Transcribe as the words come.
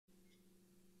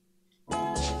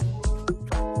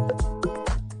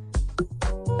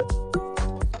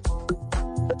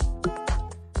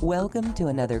Welcome to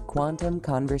another Quantum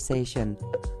Conversation,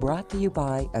 brought to you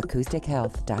by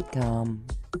AcousticHealth.com.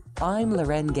 I'm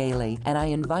Loren Gailey, and I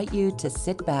invite you to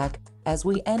sit back as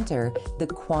we enter the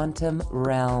quantum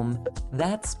realm,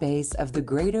 that space of the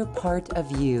greater part of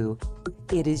you.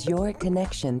 It is your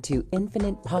connection to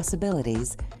infinite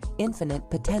possibilities, infinite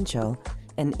potential,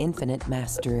 and infinite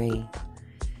mastery.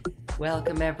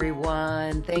 Welcome,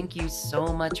 everyone. Thank you so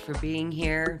much for being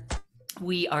here.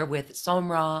 We are with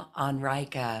Somra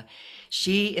Anraika.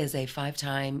 She is a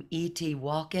 5-time ET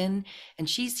walk-in, and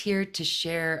she's here to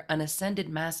share an Ascended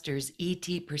Master's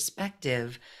ET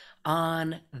perspective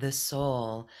on the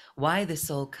soul, why the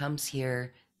soul comes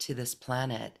here to this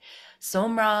planet.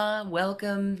 Somra,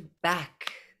 welcome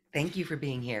back. Thank you for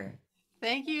being here.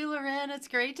 Thank you, Loren. It's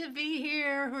great to be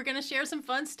here. We're going to share some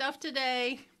fun stuff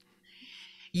today.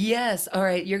 Yes. All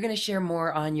right. You're going to share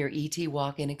more on your ET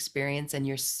walk-in experience and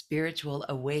your spiritual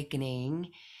awakening,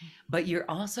 but you're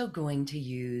also going to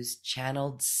use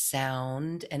channeled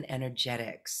sound and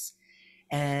energetics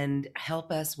and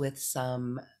help us with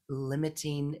some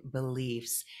limiting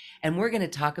beliefs. And we're going to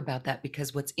talk about that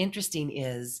because what's interesting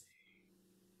is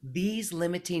these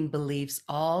limiting beliefs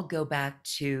all go back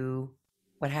to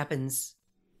what happens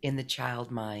in the child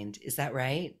mind. Is that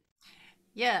right?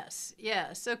 Yes.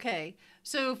 Okay.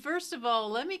 So, first of all,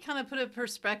 let me kind of put a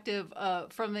perspective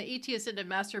from the ET Ascended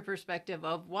Master perspective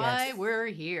of why Yes. we're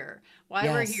here. Why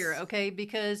we're here, Yes. okay?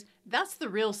 Because that's the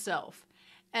real self.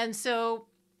 And so,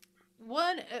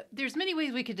 there's many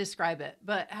ways we could describe it,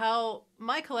 but how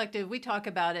my collective, we talk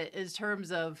about it in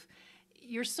terms of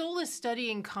your soul is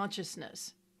studying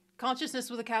consciousness.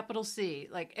 Consciousness with a capital C.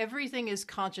 Like everything is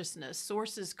consciousness,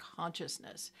 source is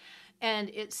consciousness.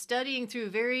 And it's studying through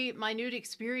very minute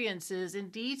experiences in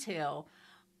detail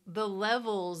the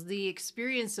levels, the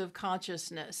experience of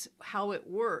consciousness, how it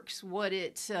works, what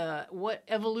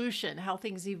evolution, how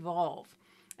things evolve.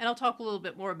 And I'll talk a little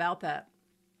bit more about that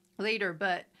later,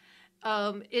 but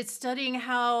it's studying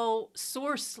how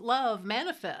source love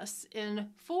manifests in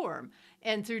form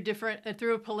and through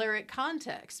through a polaric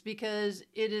context, because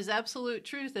it is absolute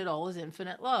truth that all is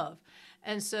infinite love.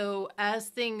 And so as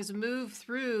things move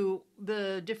through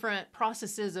the different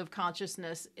processes of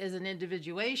consciousness as an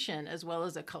individuation as well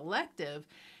as a collective,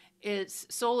 its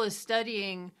soul is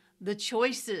studying the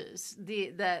choices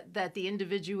that the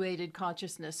individuated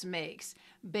consciousness makes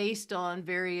based on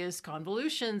various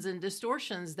convolutions and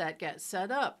distortions that get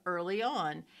set up early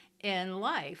on in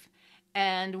life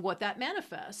and what that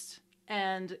manifests.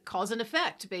 And cause and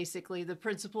effect, basically, the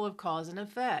principle of cause and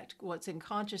effect, what's in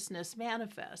consciousness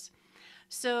manifests.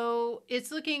 So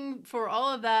it's looking for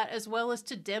all of that as well as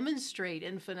to demonstrate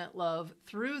infinite love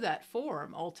through that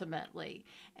form ultimately.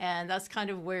 And that's kind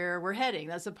of where we're heading.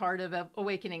 That's a part of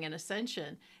awakening and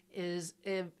ascension, is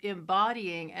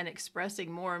embodying and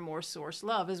expressing more and more source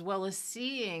love, as well as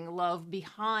seeing love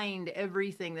behind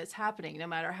everything that's happening, no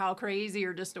matter how crazy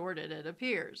or distorted it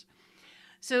appears.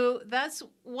 So that's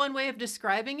one way of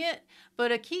describing it.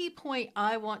 But a key point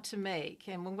I want to make,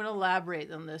 and I'm going to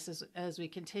elaborate on this as we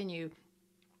continue,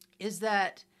 is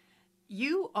that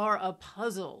you are a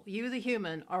puzzle. You, the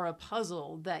human, are a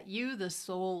puzzle that you, the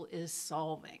soul, is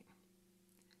solving.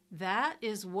 That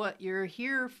is what you're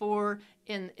here for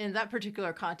in that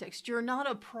particular context. You're not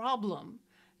a problem.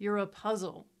 You're a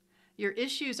puzzle. Your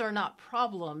issues are not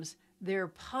problems. They're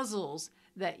puzzles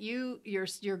that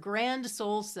your grand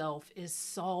soul self is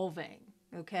solving.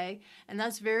 Okay. And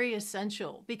that's very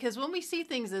essential, because when we see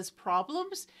things as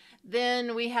problems,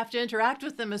 then we have to interact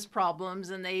with them as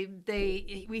problems. And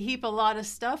we heap a lot of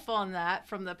stuff on that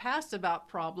from the past about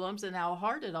problems and how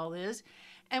hard it all is.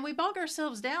 And we bog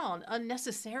ourselves down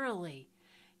unnecessarily.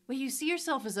 When you see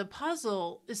yourself as a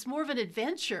puzzle, it's more of an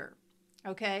adventure.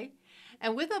 Okay.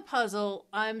 And with a puzzle,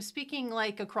 I'm speaking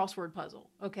like a crossword puzzle.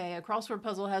 Okay, a crossword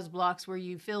puzzle has blocks where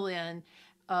you fill in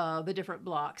the different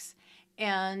blocks.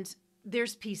 And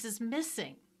there's pieces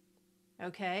missing.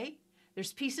 Okay,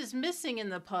 there's pieces missing in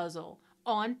the puzzle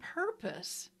on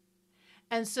purpose.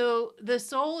 And so the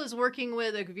soul is working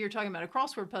with, if you're talking about a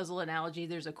crossword puzzle analogy,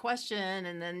 there's a question,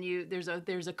 and then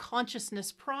there's a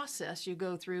consciousness process you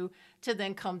go through to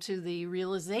then come to the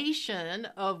realization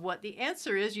of what the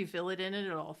answer is. You fill it in and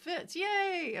it all fits.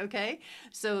 Yay! Okay.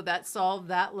 So that solved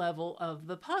that level of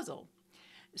the puzzle.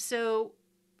 So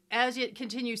as it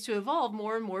continues to evolve,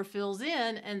 more and more fills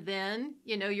in, and then,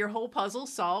 your whole puzzle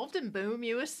solved, and boom,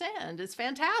 you ascend. It's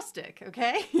fantastic.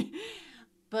 Okay.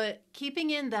 But keeping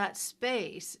in that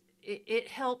space, it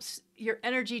helps your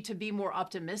energy to be more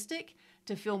optimistic,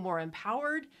 to feel more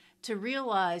empowered, to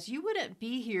realize you wouldn't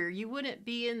be here. You wouldn't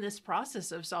be in this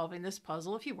process of solving this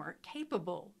puzzle if you weren't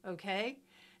capable, okay?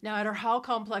 no matter how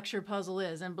complex your puzzle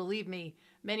is. And believe me,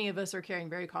 many of us are carrying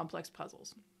very complex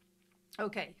puzzles.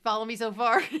 Okay, follow me so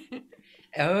far?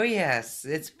 Oh, yes,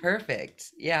 it's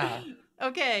perfect. Yeah.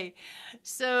 Okay,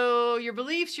 so your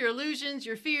beliefs, your illusions,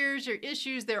 your fears, your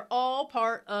issues, they're all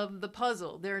part of the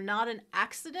puzzle. They're not an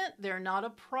accident, they're not a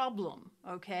problem,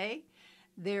 okay?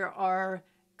 There are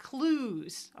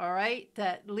clues, all right,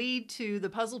 that lead to the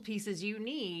puzzle pieces you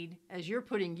need as you're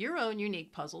putting your own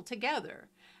unique puzzle together.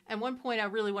 And one point I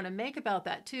really want to make about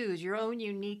that too is your own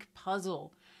unique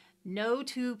puzzle. No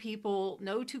two people,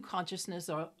 no two consciousness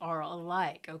are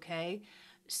alike, okay?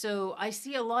 So I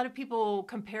see a lot of people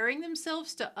comparing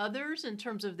themselves to others in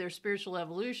terms of their spiritual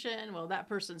evolution. Well, that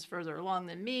person's further along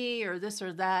than me, or this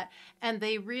or that. And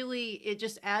they really, it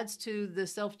just adds to the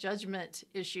self judgment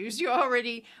issues you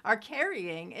already are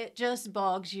carrying. It just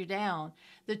bogs you down.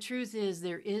 The truth is,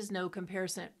 there is no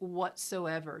comparison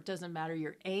whatsoever. It doesn't matter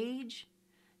your age,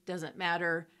 doesn't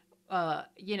matter,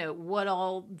 what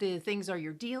all the things are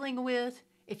you're dealing with.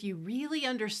 If you really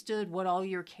understood what all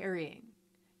you're carrying,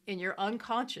 in your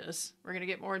unconscious, we're going to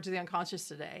get more into the unconscious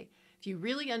today. If you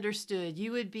really understood,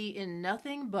 you would be in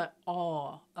nothing but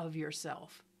awe of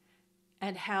yourself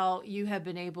and how you have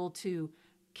been able to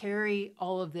carry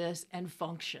all of this and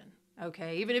function.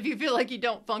 Okay. Even if you feel like you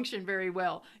don't function very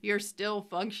well, you're still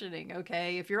functioning.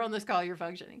 Okay. If you're on this call, you're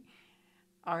functioning.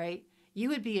 All right. You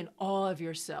would be in awe of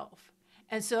yourself.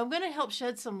 And so I'm going to help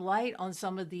shed some light on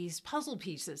some of these puzzle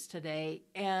pieces today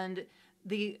and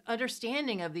the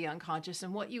understanding of the unconscious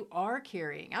and what you are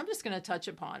carrying. I'm just going to touch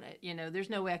upon it.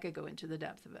 There's no way I could go into the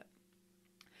depth of it.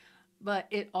 But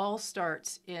it all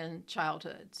starts in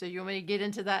childhood. So you want me to get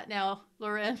into that now,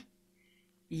 Loren?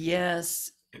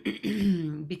 Yes,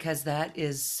 because that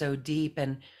is so deep.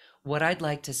 And what I'd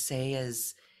like to say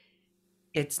is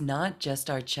it's not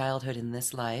just our childhood in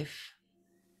this life,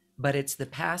 but it's the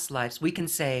past lives. We can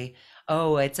say,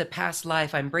 oh, it's a past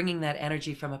life. I'm bringing that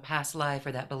energy from a past life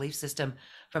or that belief system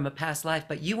from a past life.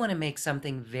 But you want to make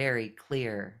something very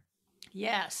clear.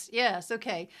 Yes.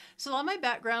 Okay. So, all my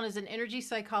background is in energy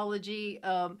psychology,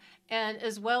 and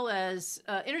as well as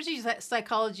energy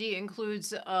psychology includes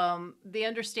the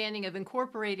understanding of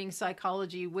incorporating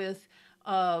psychology with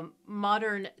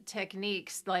modern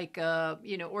techniques like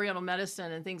Oriental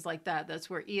medicine and things like that. That's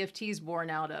where EFT is born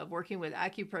out of, working with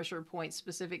acupressure points,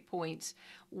 specific points,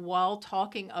 while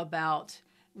talking about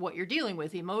what you're dealing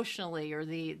with emotionally or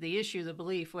the issue, the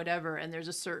belief, whatever. And there's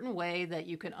a certain way that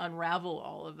you can unravel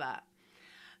all of that.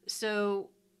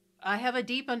 So I have a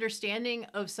deep understanding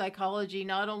of psychology,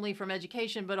 not only from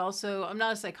education, but also I'm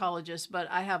not a psychologist, but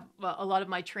I have a lot of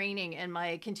my training and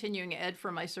my continuing ed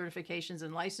for my certifications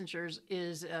and licensures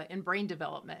is in brain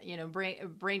development,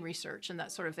 brain research and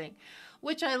that sort of thing,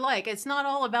 which I like. It's not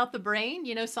all about the brain.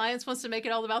 Science wants to make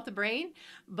it all about the brain,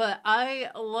 but I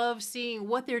love seeing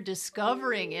what they're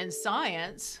discovering in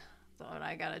science. And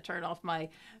I got to turn off my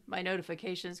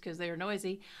notifications because they are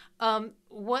noisy.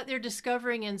 What they're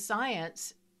discovering in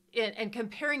science and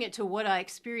comparing it to what I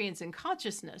experience in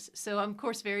consciousness. So I'm, of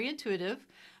course, very intuitive.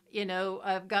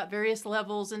 I've got various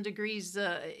levels and degrees,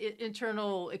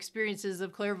 internal experiences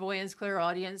of clairvoyance,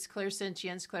 clairaudience,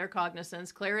 clairsentience,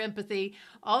 claircognizance, clairempathy,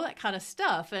 all that kind of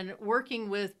stuff. And working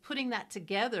with putting that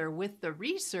together with the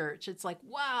research, it's like,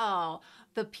 wow,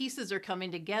 the pieces are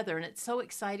coming together. And it's so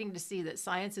exciting to see that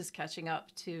science is catching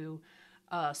up to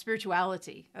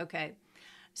spirituality. Okay.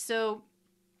 So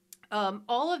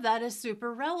all of that is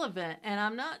super relevant. And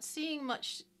I'm not seeing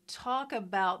much talk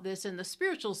about this in the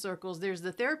spiritual circles. There's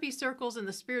the therapy circles and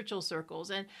the spiritual circles.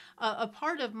 And a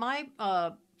part of my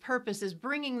purpose is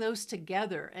bringing those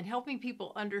together and helping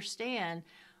people understand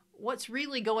what's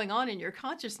really going on in your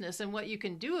consciousness and what you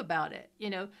can do about it.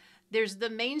 There's the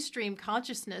mainstream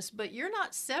consciousness, but you're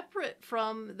not separate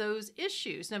from those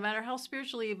issues. No matter how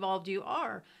spiritually evolved you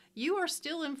are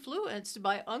still influenced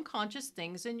by unconscious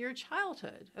things in your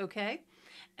childhood. Okay.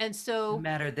 And so, No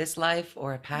matter this life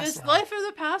or a past this life or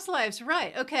the past lives,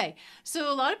 right? Okay.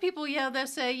 So a lot of people, they'll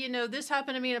say, this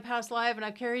happened to me in a past life, and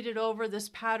I've carried it over this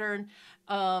pattern,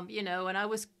 and I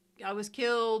was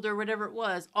killed or whatever it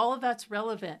was. All of that's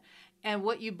relevant. And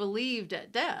what you believed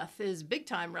at death is big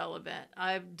time relevant.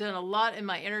 I've done a lot in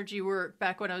my energy work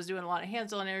back when I was doing a lot of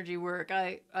hands-on energy work.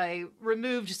 I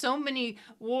removed so many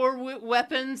war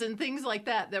weapons and things like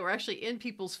that were actually in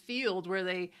people's field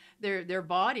where their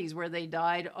bodies where they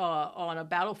died on a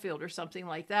battlefield or something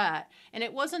like that. And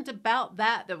it wasn't about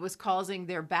that was causing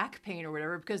their back pain or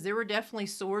whatever, because there were definitely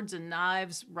swords and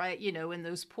knives, right, in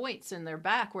those points in their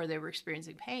back where they were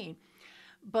experiencing pain.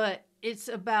 But it's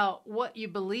about what you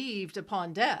believed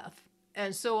upon death.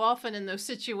 And so often in those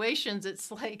situations,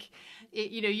 it's like,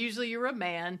 usually you're a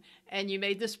man and you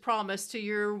made this promise to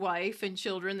your wife and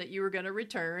children that you were going to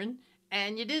return,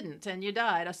 and you didn't, and you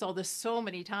died. I saw this so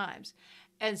many times.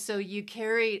 And so you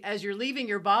carry, as you're leaving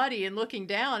your body and looking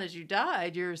down as you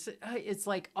died, it's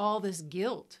like all this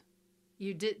guilt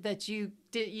you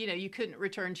couldn't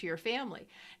return to your family,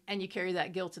 and you carry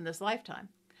that guilt in this lifetime.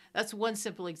 That's one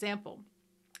simple example.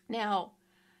 Now,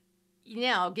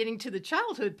 getting to the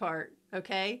childhood part,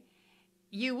 okay,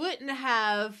 you wouldn't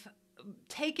have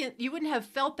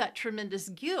felt that tremendous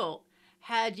guilt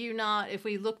had you not, if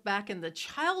we look back in the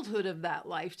childhood of that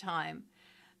lifetime,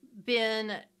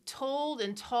 been told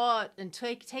and taught and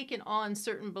taken on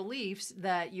certain beliefs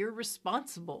that you're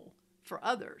responsible for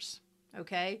others,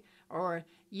 okay? Or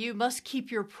you must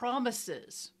keep your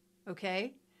promises,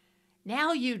 okay?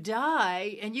 Now you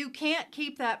die and you can't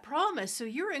keep that promise, so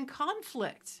you're in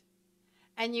conflict.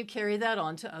 And you carry that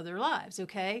on to other lives,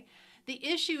 okay? The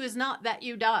issue is not that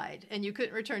you died and you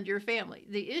couldn't return to your family.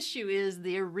 The issue is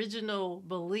the original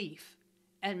belief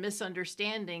and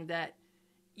misunderstanding that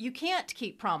you can't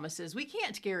keep promises. We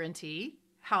can't guarantee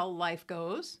how life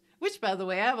goes. Which, by the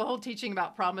way, I have a whole teaching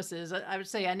about promises. I would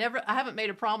say I haven't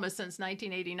made a promise since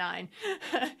 1989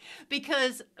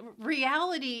 because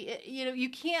reality, you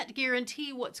can't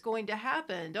guarantee what's going to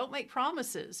happen. Don't make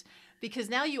promises because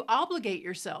now you obligate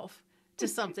yourself to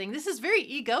something. This is very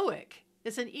egoic.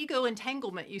 It's an ego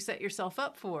entanglement you set yourself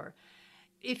up for.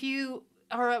 If you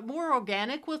are more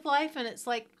organic with life and it's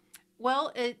like,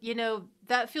 well,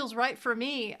 that feels right for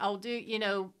me. I'll do,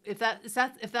 if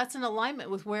that's in alignment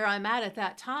with where I'm at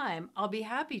that time, I'll be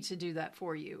happy to do that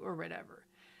for you or whatever.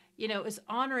 It's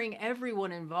honoring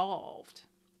everyone involved.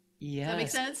 Yes. Does that make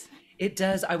sense? It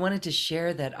does. I wanted to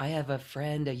share that I have a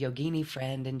friend, a yogini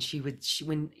friend, and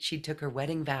when she took her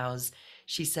wedding vows,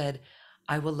 she said,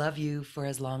 "I will love you for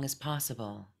as long as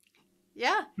possible."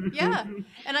 Yeah.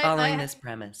 And following this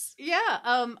premise. Yeah.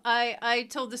 I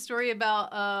told the story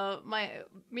about my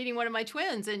meeting one of my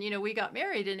twins, and we got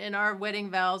married, and in our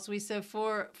wedding vows we said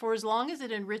for as long as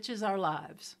it enriches our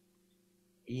lives.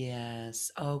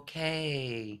 Yes.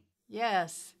 Okay.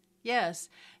 Yes.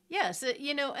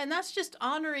 And that's just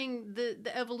honoring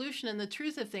the evolution and the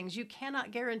truth of things. You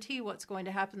cannot guarantee what's going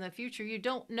to happen in the future. You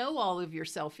don't know all of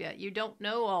yourself yet. You don't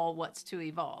know all what's to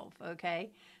evolve.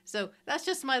 Okay. So that's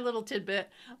just my little tidbit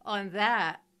on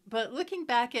that. But looking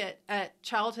back at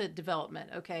childhood development,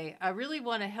 okay, I really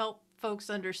want to help folks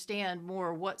understand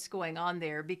more what's going on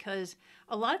there, because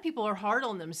a lot of people are hard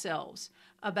on themselves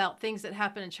about things that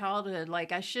happen in childhood.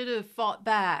 Like, I should have fought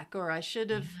back, or I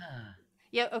should have.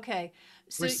 Yeah. Okay.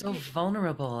 We're so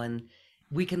vulnerable, and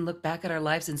we can look back at our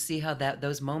lives and see how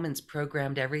those moments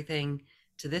programmed everything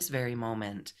to this very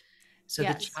moment. So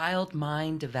yes. The child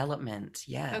mind development.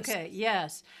 Yes. Okay.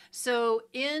 Yes. So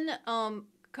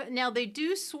now they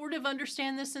do sort of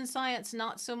understand this in science,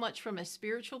 not so much from a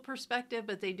spiritual perspective,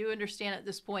 but they do understand at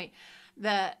this point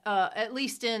that at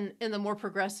least in the more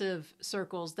progressive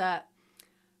circles, that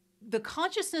the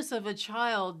consciousness of a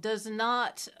child does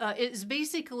not, it's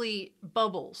basically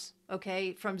bubbles,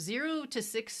 okay? From 0 to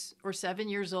 6 or 7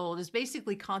 years old is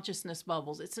basically consciousness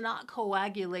bubbles. It's not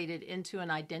coagulated into an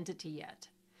identity yet.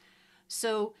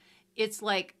 So it's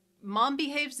like when mom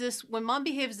behaves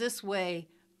this way,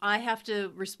 I have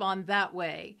to respond that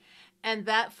way. And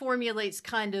that formulates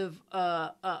kind of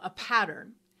a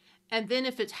pattern. And then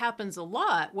if it happens a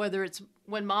lot, whether it's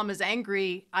when mom is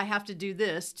angry, I have to do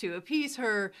this to appease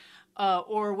her,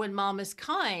 or when mom is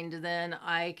kind, then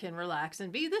I can relax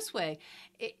and be this way.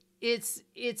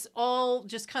 It's all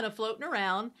just kind of floating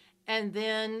around. And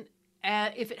then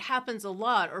if it happens a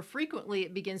lot or frequently,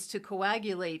 it begins to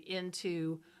coagulate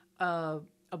into a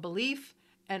belief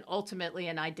and ultimately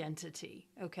an identity.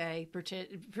 Okay,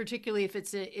 particularly if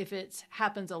it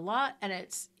happens a lot and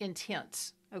it's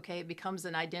intense. Okay, it becomes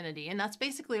an identity, and that's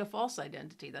basically a false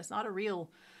identity. That's not a real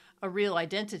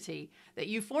identity that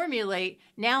you formulate.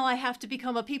 Now I have to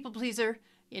become a people pleaser,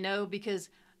 because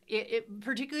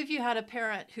particularly if you had a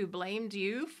parent who blamed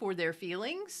you for their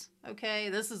feelings. Okay,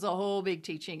 this is a whole big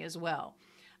teaching as well.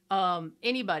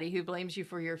 Anybody who blames you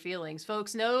for your feelings,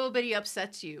 folks, nobody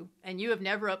upsets you, and you have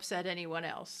never upset anyone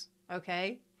else.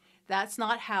 Okay, that's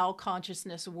not how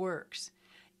consciousness works.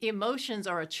 Emotions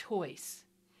are a choice.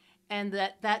 And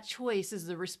that choice is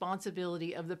the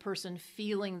responsibility of the person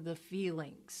feeling the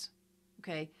feelings,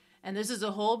 okay? And this is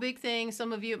a whole big thing.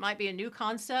 Some of you, it might be a new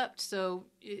concept. So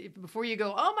before you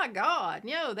go, oh my God,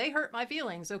 they hurt my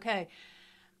feelings, okay?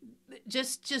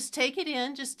 Just take it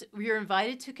in. You're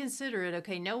invited to consider it,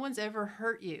 okay? No one's ever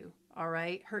hurt you, all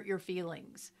right? Hurt your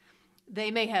feelings. they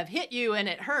may have hit you and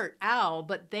it hurt, ow,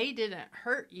 but they didn't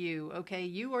hurt you, okay?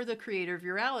 You are the creator of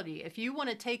your reality. If you want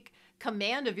to take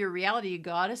command of your reality, you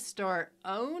got to start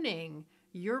owning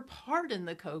your part in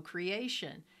the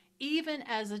co-creation, even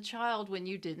as a child when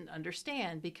you didn't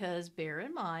understand, because bear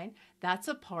in mind, that's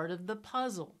a part of the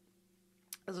puzzle.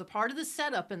 As a part of the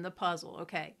setup in the puzzle,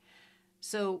 okay?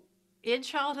 So in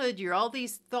childhood, you're all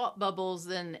these thought bubbles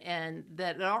and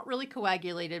that aren't really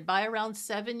coagulated. By around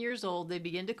 7 years old, they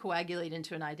begin to coagulate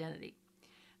into an identity,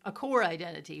 a core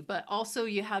identity, but also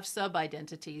you have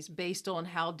sub-identities based on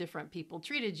how different people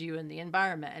treated you in the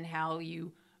environment and how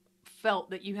you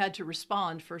felt that you had to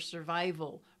respond for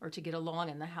survival or to get along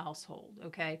in the household,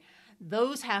 okay?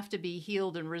 Those have to be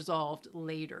healed and resolved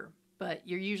later, but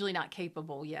you're usually not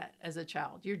capable yet as a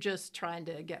child. You're just trying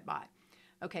to get by.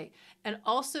 Okay, and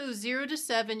also 0 to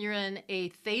 7, you're in a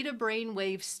theta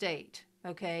brainwave state.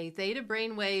 Okay, theta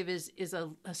brainwave is a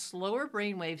slower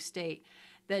brainwave state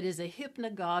that is a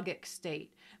hypnagogic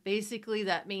state. Basically,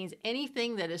 that means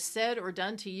anything that is said or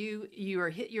done to you, you're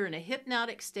in a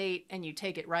hypnotic state and you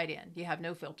take it right in. You have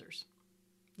no filters.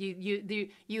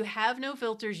 You have no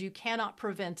filters. You cannot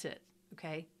prevent it.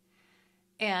 Okay.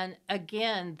 And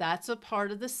again, that's a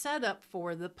part of the setup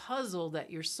for the puzzle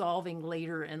that you're solving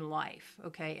later in life,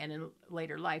 okay, and in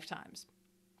later lifetimes.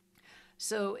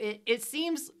 So it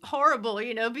seems horrible,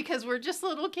 you know, because we're just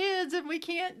little kids and we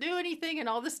can't do anything and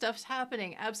all this stuff's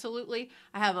happening. Absolutely.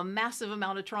 I have a massive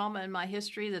amount of trauma in my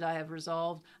history that I have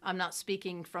resolved. I'm not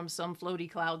speaking from some floaty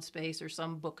cloud space or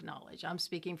some book knowledge. I'm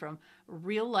speaking from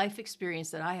real life experience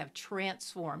that I have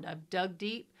transformed. I've dug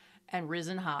deep and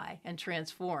risen high and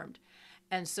transformed.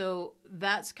 And so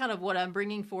that's kind of what I'm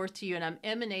bringing forth to you, and I'm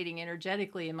emanating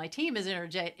energetically, and my team is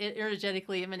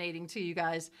energetically emanating to you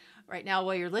guys right now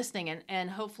while you're listening, and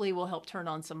hopefully will help turn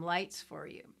on some lights for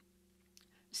you.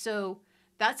 So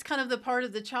that's kind of the part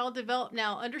of the child development.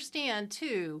 Now, understand,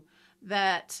 too,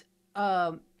 that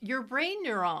your brain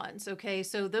neurons, okay,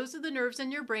 so those are the nerves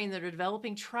in your brain that are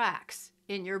developing tracks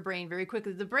in your brain very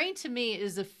quickly. The brain, to me,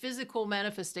 is a physical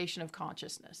manifestation of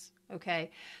consciousness,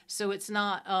 okay? So it's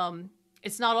not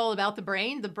all about the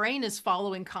brain. The brain is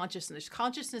following consciousness.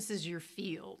 Consciousness is your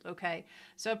field, okay?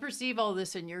 So I perceive all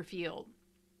this in your field.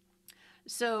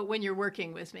 So when you're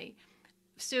working with me.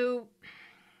 So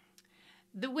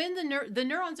when the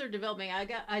neurons are developing,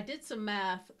 I did some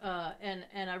math, and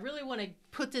I really want to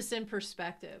put this in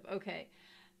perspective. Okay.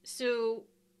 So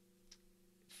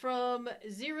from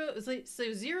 0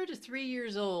 to 3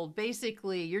 years old,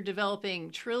 basically you're developing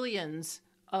trillions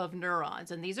of neurons,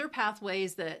 and these are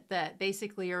pathways that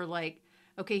basically are like,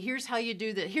 okay, here's how you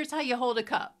do that, here's how you hold a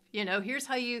cup, you know, here's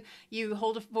how you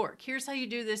hold a fork, here's how you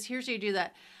do this, here's how you do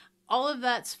that. All of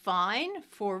that's fine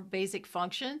for basic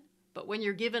function, but when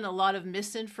you're given a lot of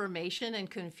misinformation and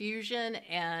confusion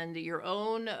and your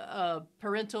own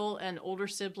parental and older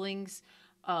siblings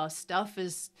stuff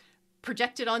is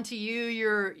projected onto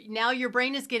you, now your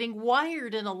brain is getting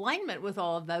wired in alignment with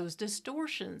all of those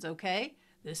distortions, okay?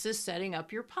 This is setting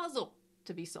up your puzzle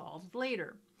to be solved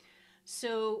later.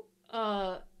 So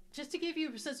just to give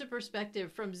you a sense of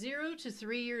perspective, from 0 to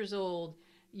 3 years old,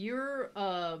 your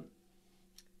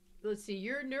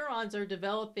neurons are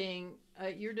developing,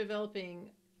 you're developing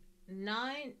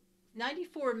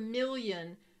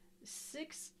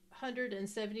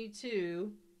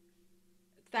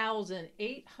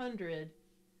 94,672,800.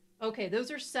 Okay, those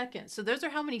are seconds. So those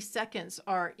are how many seconds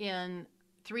are in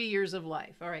 3 years of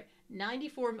life. All right.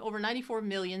 Over 94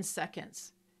 million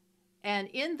seconds. And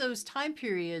in those time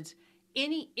periods,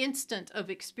 any instant of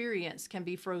experience can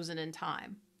be frozen in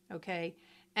time, okay,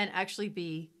 and actually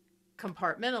be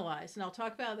compartmentalized. And I'll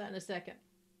talk about that in a second.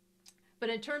 But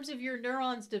in terms of your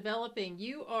neurons developing,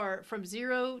 you are from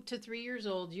 0 to 3 years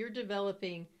old, you're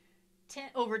developing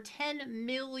over 10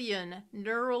 million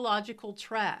neurological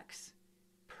tracks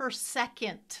per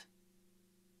second.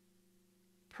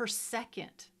 Per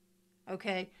second,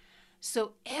 okay?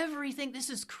 So everything, this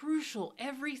is crucial,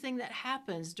 everything that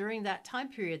happens during that time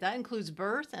period, that includes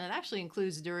birth, and it actually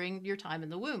includes during your time in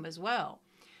the womb as well.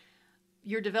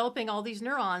 You're developing all these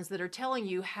neurons that are telling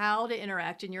you how to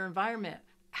interact in your environment,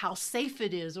 how safe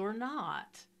it is or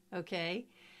not, okay?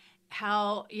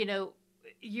 How, you know,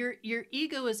 your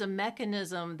ego is a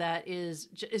mechanism that is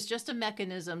just a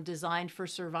mechanism designed for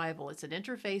survival. It's an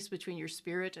interface between your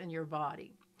spirit and your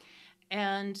body.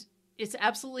 And it's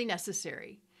absolutely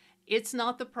necessary. It's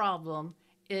not the problem.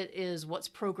 It is what's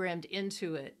programmed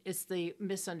into it. It's the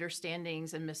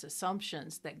misunderstandings and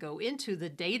misassumptions that go into the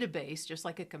database, just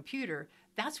like a computer.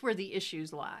 That's where the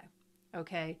issues lie,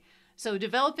 okay? So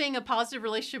developing a positive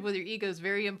relationship with your ego is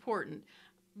very important.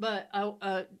 But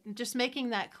just making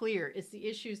that clear, it's the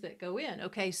issues that go in.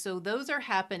 Okay, so those are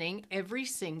happening every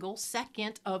single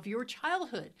second of your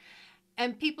childhood.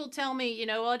 And people tell me,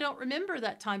 well, I don't remember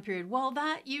that time period. Well,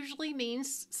 that usually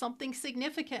means something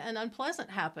significant and unpleasant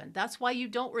happened. That's why you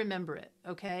don't remember it,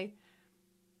 okay?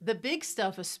 The big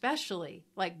stuff, especially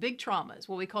like big traumas,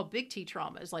 what we call big T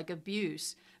traumas, like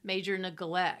abuse, major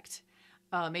neglect,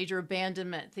 major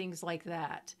abandonment, things like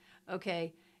that.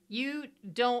 Okay. You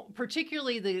don't,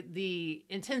 particularly the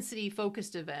intensity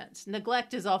focused events.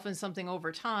 Neglect is often something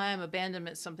over time,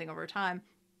 abandonment is something over time,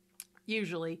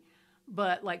 usually.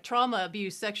 But like trauma,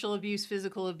 abuse, sexual abuse,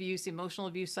 physical abuse, emotional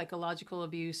abuse, psychological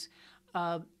abuse,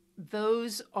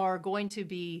 those are going to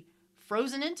be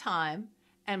frozen in time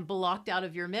and blocked out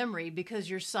of your memory because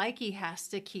your psyche has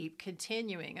to keep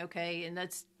continuing. Okay. And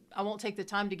I won't take the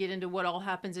time to get into what all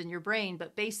happens in your brain,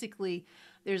 but basically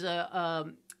there's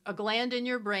a gland in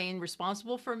your brain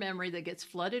responsible for memory that gets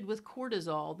flooded with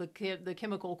cortisol, the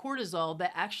chemical cortisol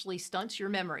that actually stunts your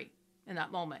memory in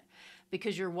that moment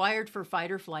because you're wired for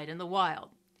fight or flight in the wild.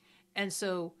 And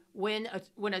so when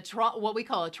what we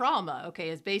call a trauma, okay,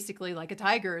 is basically like a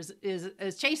tiger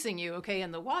is chasing you, okay,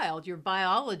 in the wild, your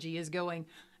biology is going,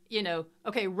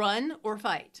 okay, run or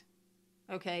fight.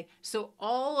 Okay. So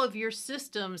all of your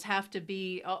systems have to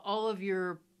be, all of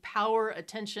your power,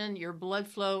 attention, your blood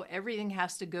flow, everything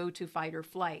has to go to fight or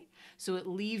flight. So it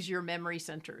leaves your memory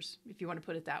centers, if you want to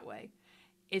put it that way.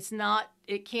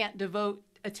 It can't devote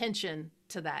attention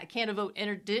to that. It can't devote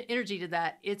energy to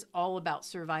that. It's all about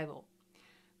survival.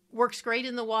 Works great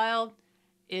in the wild.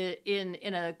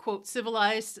 In a, quote,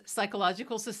 civilized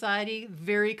psychological society,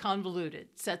 very convoluted.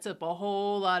 Sets up a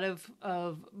whole lot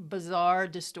of bizarre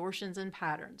distortions and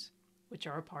patterns, which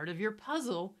are a part of your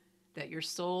puzzle that your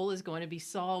soul is going to be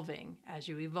solving as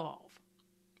you evolve.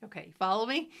 Okay, follow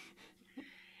me?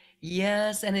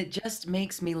 Yes, and it just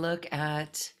makes me look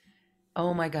at,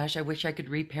 oh my gosh, I wish I could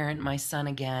reparent my son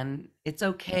again. It's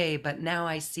okay, but now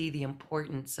I see the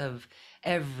importance of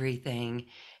everything.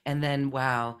 And then,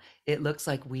 wow, it looks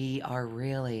like we are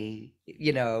really,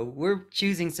 we're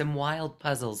choosing some wild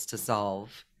puzzles to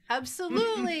solve.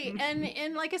 Absolutely.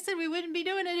 And like I said, we wouldn't be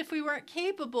doing it if we weren't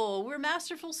capable. We're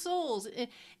masterful souls.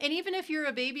 And even if you're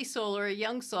a baby soul or a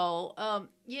young soul,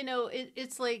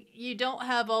 it's like you don't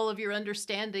have all of your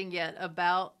understanding yet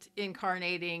about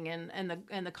incarnating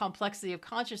and the complexity of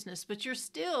consciousness, but you're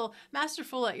still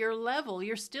masterful at your level.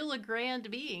 You're still a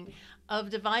grand being of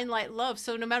divine light love.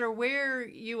 So no matter where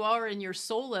you are in your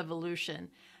soul evolution,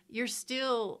 you're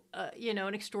still,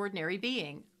 an extraordinary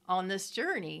being on this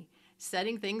journey,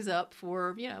 setting things up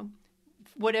for,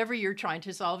 whatever you're trying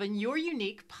to solve in your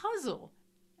unique puzzle,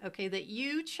 okay, that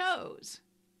you chose.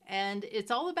 And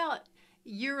it's all about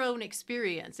your own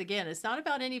experience. Again, it's not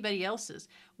about anybody else's.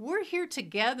 We're here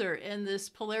together in this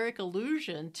polaric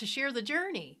illusion to share the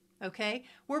journey, okay?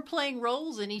 We're playing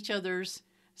roles in each other's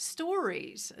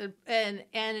stories, and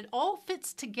it all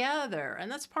fits together. And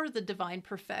that's part of the divine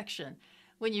perfection.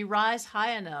 When you rise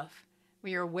high enough,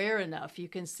 when you're aware enough, you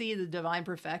can see the divine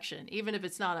perfection, even if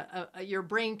it's not your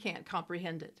brain can't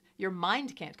comprehend it. Your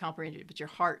mind can't comprehend it, but your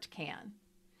heart can.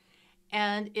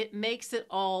 And it makes it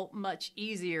all much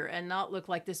easier and not look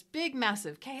like this big,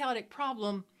 massive, chaotic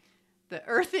problem the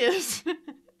earth is.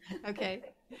 Okay.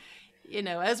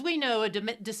 As we know, a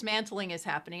dismantling is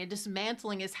happening. A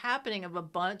dismantling is happening of a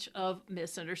bunch of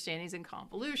misunderstandings and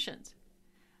convolutions.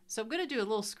 So I'm going to do a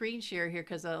little screen share here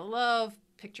because I love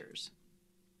pictures.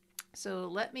 So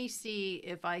let me see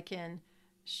if I can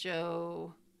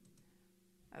show.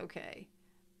 Okay.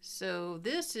 So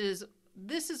this is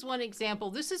one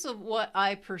example. This is of what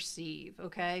I perceive.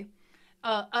 Okay.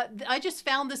 I just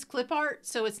found this clip art,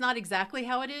 so it's not exactly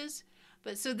how it is.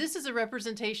 But so this is a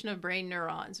representation of brain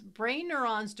neurons. Brain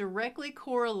neurons directly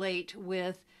correlate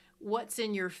with what's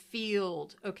in your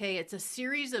field. Okay. It's a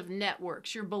series of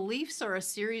networks. Your beliefs are a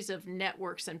series of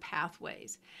networks and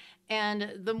pathways.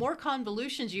 And the more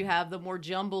convolutions you have, the more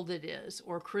jumbled it is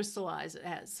or crystallized it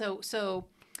has. So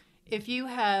if you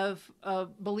have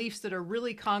beliefs that are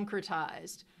really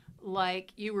concretized,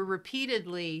 like you were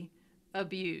repeatedly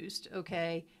abused,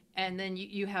 okay, and then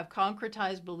you have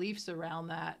concretized beliefs around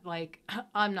that, like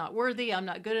I'm not worthy, I'm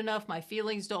not good enough, my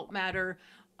feelings don't matter,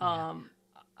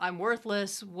 I'm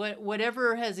worthless,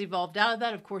 whatever has evolved out of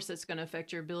that, of course, that's going to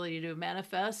affect your ability to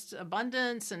manifest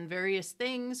abundance and various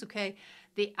things, okay?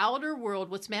 The outer world,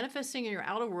 what's manifesting in your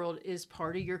outer world is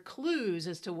part of your clues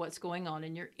as to what's going on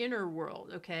in your inner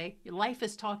world, okay? Your life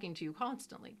is talking to you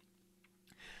constantly.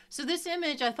 So this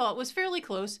image I thought was fairly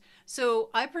close. So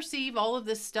I perceive all of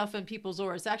this stuff in people's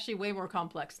aura. It's actually way more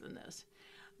complex than this.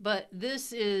 But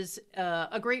this is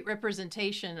a great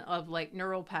representation of like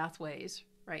neural pathways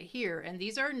right here. And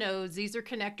these are nodes, these are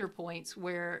connector points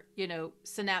where,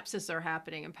 synapses are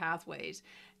happening and pathways.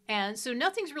 And so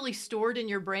nothing's really stored in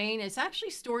your brain. It's actually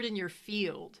stored in your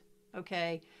field.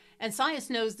 Okay. And science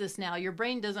knows this now. Your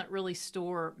brain doesn't really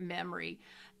store memory.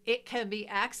 It can be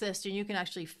accessed and you can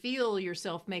actually feel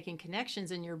yourself making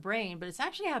connections in your brain, but it's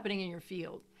actually happening in your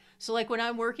field. So like when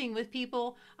I'm working with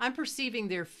people, I'm perceiving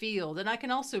their field, and I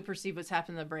can also perceive what's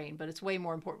happening in the brain, but it's way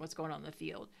more important what's going on in the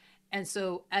field. And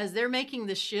so as they're making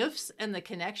the shifts and the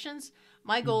connections,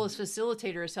 my goal as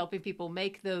facilitator is helping people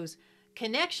make those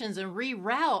connections and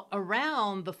reroute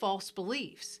around the false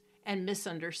beliefs and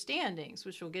misunderstandings,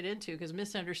 which we'll get into because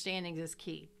misunderstandings is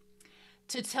key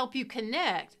to help you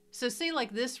connect. So say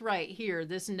like this right here,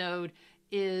 this node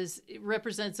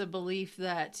represents a belief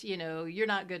that, you're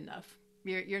not good enough.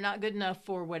 You're not good enough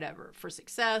for whatever, for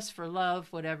success, for love,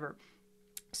 whatever.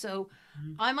 So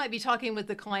I might be talking with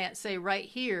the client, say right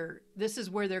here, this is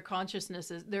where their conscious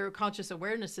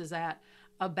awareness is at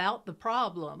about the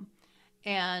problem.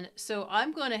 And so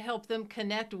I'm going to help them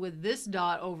connect with this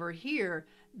dot over here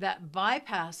that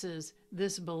bypasses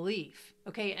this belief.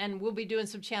 Okay. And we'll be doing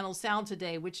some channel sound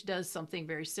today, which does something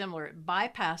very similar. It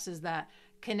bypasses that,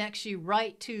 connects you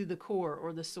right to the core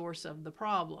or the source of the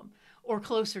problem, or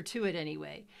closer to it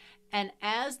anyway. And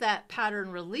as that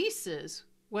pattern releases,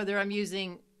 whether I'm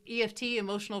using EFT,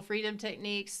 emotional freedom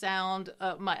techniques, sound,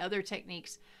 my other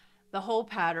techniques, the whole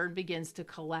pattern begins to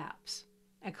collapse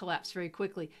and collapse very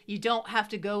quickly. You don't have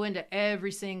to go into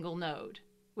every single node,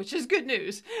 which is good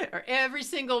news, or every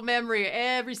single memory, or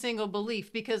every single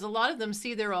belief, because a lot of them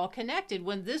see they're all connected.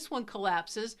 When this one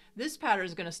collapses, this pattern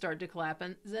is going to start to collapse,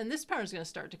 and this pattern is going to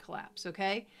start to collapse,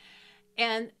 okay?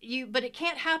 But it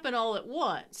can't happen all at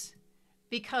once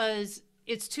because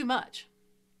it's too much.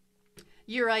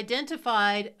 You're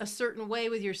identified a certain way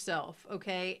with yourself,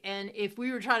 okay? And if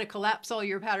we were trying to collapse all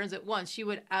your patterns at once, you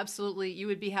would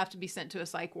have to be sent to a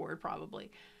psych ward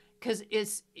probably, because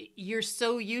you're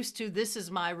so used to, this is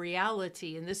my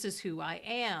reality and this is who I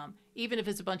am, even if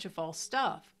it's a bunch of false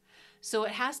stuff. So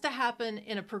it has to happen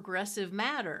in a progressive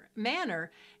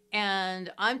manner.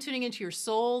 And I'm tuning into your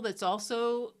soul that's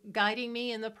also guiding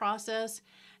me in the process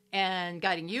and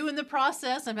guiding you in the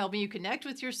process. I'm helping you connect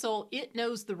with your soul. It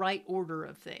knows the right order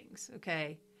of things,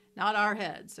 okay? Not our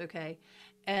heads, okay?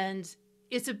 And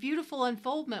it's a beautiful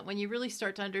unfoldment when you really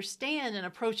start to understand and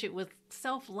approach it with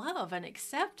self-love and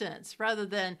acceptance rather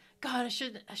than, God, I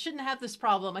shouldn't have this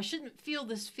problem. I shouldn't feel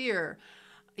this fear,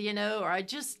 or I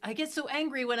get so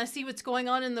angry when I see what's going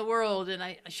on in the world and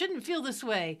I shouldn't feel this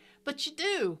way, but you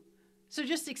do. So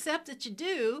just accept that you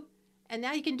do. And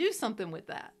now you can do something with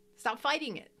that. Stop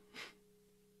fighting it.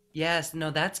 Yes,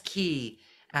 no, that's key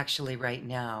actually right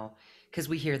now, because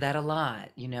we hear that a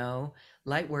lot,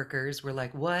 light workers, we're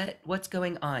like, what's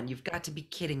going on? You've got to be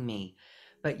kidding me.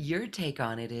 But your take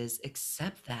on it is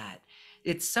accept that.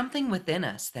 It's something within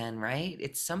us then, right?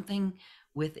 It's something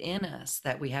within us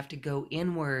that we have to go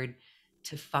inward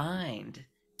to find,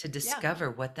 to discover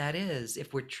what that is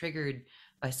if we're triggered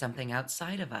by something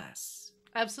outside of us.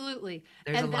 Absolutely.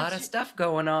 There's a lot of stuff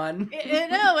going on.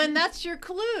 No, and that's your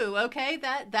clue, okay?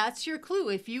 That's your clue.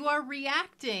 If you are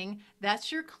reacting,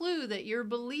 that's your clue that you're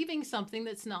believing something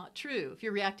that's not true, if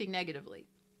you're reacting negatively,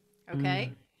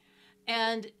 okay?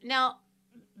 And now,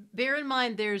 bear in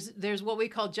mind, there's what we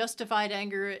call justified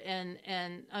anger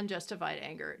and unjustified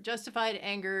anger. Justified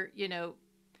anger,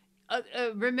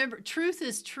 remember, truth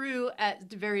is true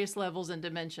at various levels and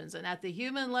dimensions. And at the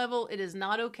human level, it is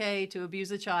not okay to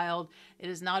abuse a child. It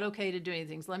is not okay to do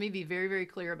anything. So let me be very, very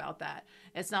clear about that.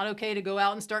 It's not okay to go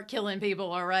out and start killing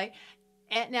people, all right?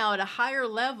 Now, at a higher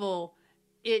level,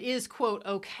 it is, quote,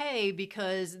 okay,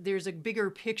 because there's a bigger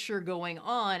picture going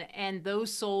on, and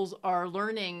those souls are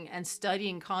learning and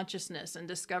studying consciousness and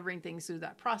discovering things through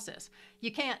that process.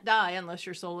 You can't die unless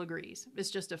your soul agrees. It's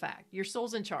just a fact. Your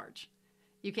soul's in charge.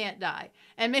 You can't die.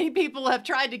 And many people have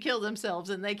tried to kill themselves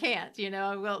and they can't,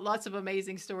 I've got lots of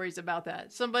amazing stories about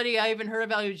that. Somebody I even heard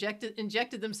about who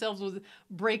injected themselves with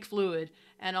brake fluid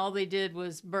and all they did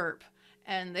was burp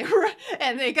and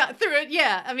they got through it.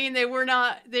 Yeah. I mean,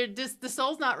 the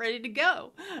soul's not ready to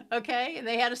go. Okay. And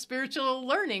they had a spiritual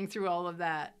learning through all of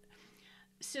that.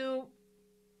 So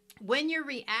when you're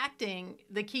reacting,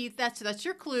 the key, that's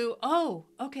your clue. Oh,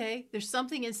 okay, there's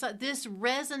something inside. This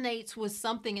resonates with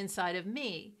something inside of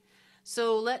me.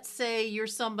 So let's say you're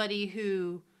somebody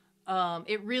who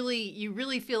you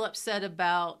really feel upset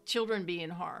about children being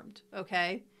harmed,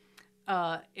 okay?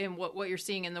 in what you're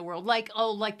seeing in the world, like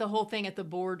the whole thing at the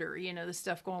border, the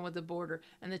stuff going with the border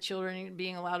and the children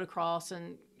being allowed across,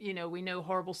 and we know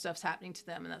horrible stuff's happening to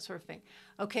them and that sort of thing.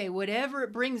 Okay, whatever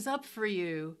it brings up for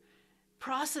you,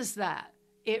 process that.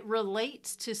 It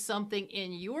relates to something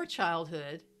in your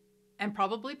childhood and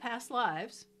probably past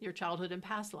lives, your childhood and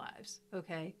past lives.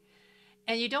 Okay.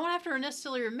 And you don't have to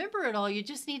necessarily remember it all. You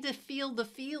just need to feel the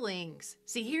feelings.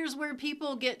 See, here's where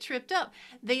people get tripped up.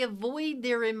 They avoid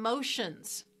their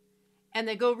emotions and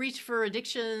they go reach for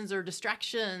addictions or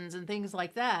distractions and things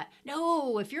like that.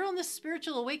 No, if you're on this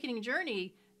spiritual awakening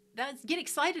journey, get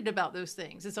excited about those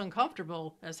things. It's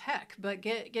uncomfortable as heck, but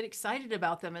get excited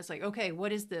about them. It's like, okay,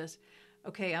 what is this?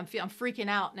 Okay, I'm freaking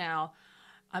out now.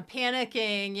 I'm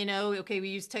panicking, okay, we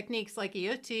use techniques like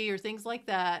EFT or things like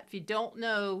that. If you don't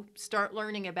know, start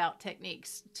learning about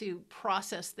techniques to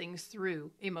process things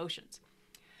through emotions.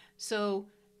 So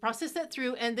process that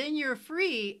through, and then you're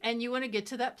free, and you want to get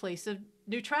to that place of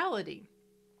neutrality.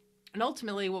 And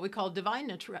ultimately what we call divine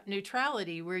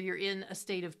neutrality, where you're in a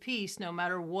state of peace no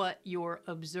matter what you're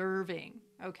observing,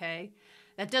 okay?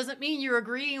 That doesn't mean you're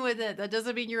agreeing with it. That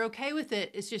doesn't mean you're okay with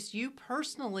it. It's just you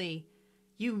personally,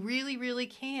 you really, really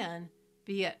can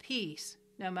be at peace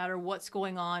no matter what's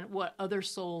going on, what other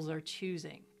souls are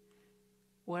choosing,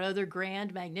 what other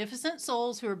grand, magnificent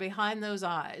souls who are behind those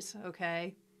eyes,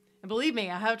 okay? And believe me,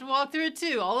 I have to walk through it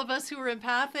too. All of us who are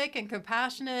empathic and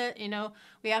compassionate,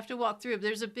 we have to walk through it.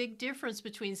 There's a big difference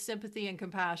between sympathy and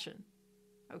compassion,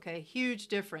 okay? Huge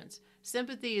difference.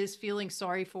 Sympathy is feeling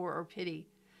sorry for or pity.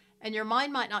 And your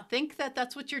mind might not think that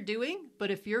that's what you're doing, but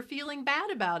if you're feeling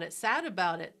bad about it, sad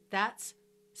about it, that's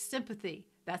sympathy.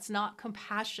 That's not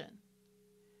compassion.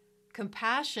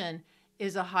 Compassion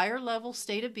is a higher level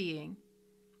state of being.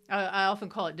 I often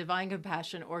call it divine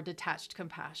compassion or detached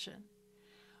compassion,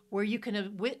 where you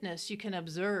can witness, you can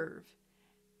observe.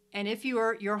 And if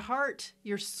your heart,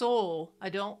 your soul,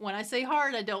 when I say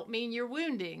heart, I don't mean you're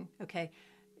wounding, okay?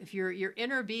 If your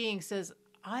inner being says,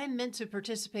 I'm meant to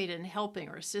participate in helping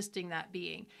or assisting that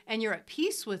being, and you're at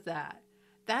peace with that,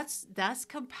 that's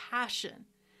compassion.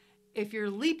 If you're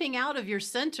leaping out of your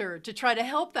center to try to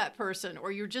help that person,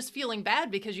 or you're just feeling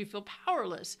bad because you feel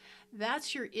powerless,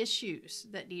 that's your issues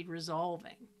that need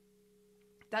resolving.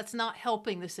 That's not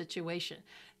helping the situation.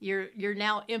 You're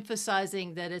now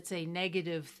emphasizing that it's a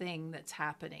negative thing that's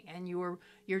happening, and you're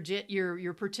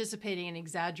participating and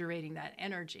exaggerating that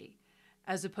energy,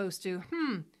 as opposed to,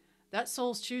 that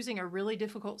soul's choosing a really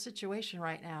difficult situation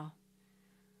right now.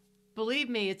 Believe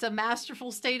me, it's a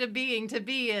masterful state of being to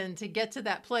be in, to get to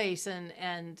that place.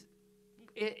 And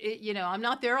I'm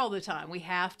not there all the time. We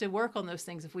have to work on those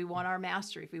things if we want our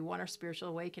mastery, if we want our spiritual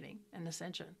awakening and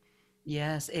ascension.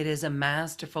 Yes, it is a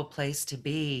masterful place to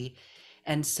be,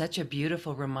 and such a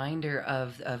beautiful reminder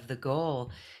of the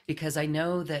goal, because I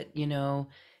know that,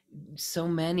 so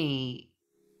many,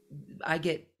 I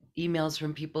get emails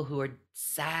from people who are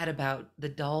sad about the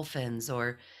dolphins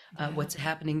or what's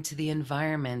happening to the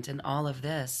environment and all of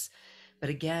this. But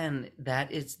again,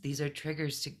 these are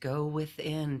triggers to go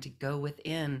within.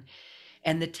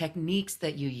 And the techniques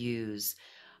that you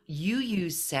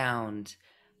use sound.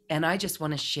 And I just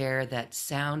want to share that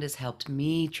sound has helped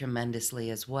me tremendously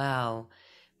as well,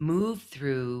 move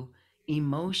through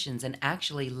emotions and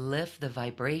actually lift the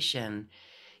vibration.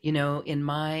 In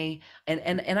my,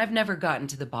 and I've never gotten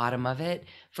to the bottom of it.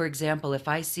 For example, if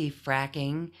I see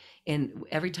fracking, and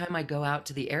every time I go out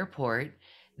to the airport,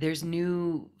 there's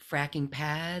new fracking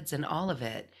pads and all of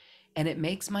it, and it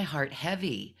makes my heart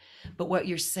heavy. But what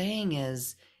you're saying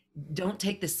is, don't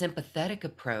take the sympathetic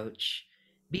approach,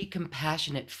 be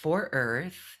compassionate for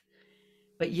Earth,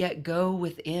 but yet go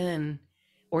within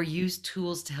or use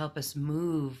tools to help us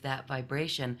move that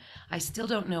vibration. I still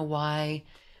don't know why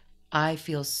I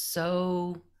feel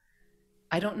so,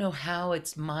 I don't know how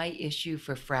it's my issue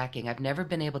for fracking. I've never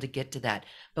been able to get to that.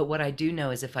 But what I do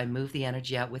know is if I move the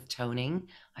energy out with toning,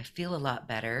 I feel a lot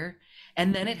better.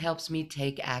 And then it helps me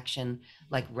take action,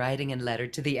 like writing a letter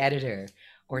to the editor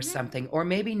or something, or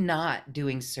maybe not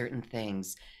doing certain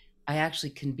things. I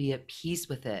actually can be at peace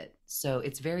with it. So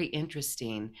it's very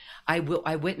interesting. I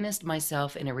witnessed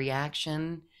myself in a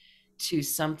reaction to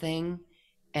something,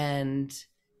 and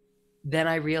then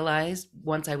I realized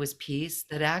once I was peace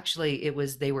that actually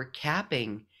they were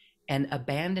capping and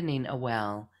abandoning a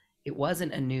well. It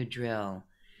wasn't a new drill.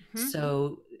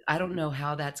 So I don't know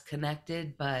how that's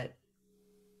connected, but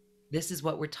this is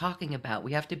what we're talking about.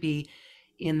 We have to be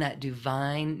in that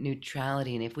divine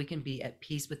neutrality. And if we can be at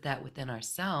peace with that within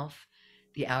ourselves,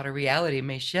 the outer reality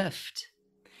may shift.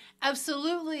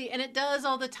 Absolutely. And it does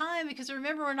all the time because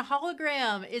remember, we're in a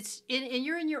hologram. And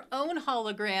you're in your own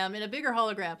hologram, in a bigger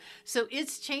hologram. So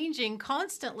it's changing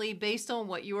constantly based on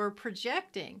what you're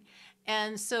projecting.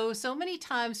 And so many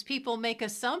times people make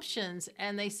assumptions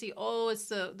and they see, oh, it's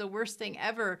the worst thing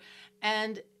ever.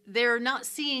 And they're not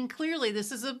seeing clearly.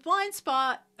 This is a blind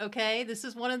spot. Okay. This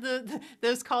is one of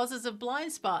those causes of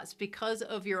blind spots because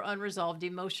of your unresolved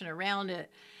emotion around it.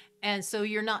 And so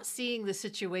you're not seeing the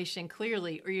situation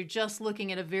clearly, or you're just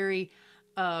looking at a very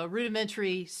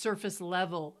rudimentary surface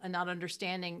level and not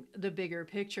understanding the bigger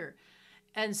picture.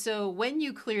 And so when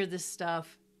you clear this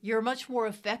stuff, you're much more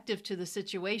effective to the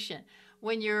situation.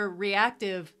 When you're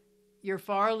reactive, you're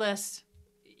far less,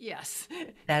 yes.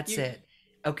 That's it.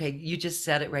 Okay, you just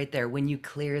said it right there. When you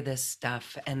clear this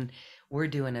stuff, and we're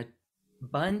doing a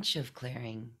bunch of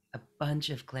clearing, a bunch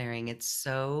of clearing. It's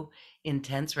so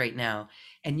intense right now.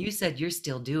 And you said you're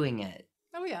still doing it.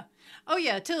 Oh yeah. Oh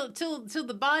yeah. Till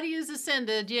the body is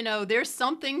ascended, there's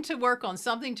something to work on,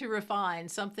 something to refine,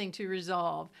 something to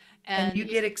resolve. And you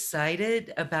get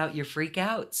excited about your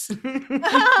freakouts.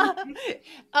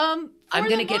 I'm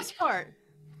going to get part.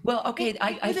 Well, okay,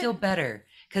 I feel better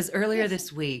because earlier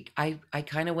this week I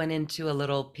kind of went into a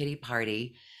little pity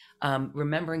party,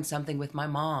 remembering something with my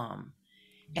mom.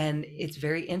 And it's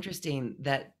very interesting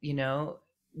that,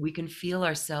 we can feel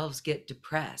ourselves get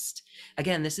depressed.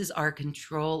 Again, this is our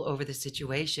control over the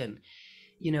situation.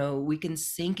 We can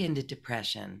sink into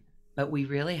depression, but we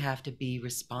really have to be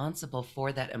responsible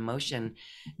for that emotion,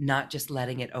 not just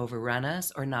letting it overrun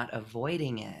us or not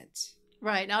avoiding it.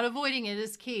 Right. Not avoiding it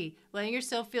is key. Letting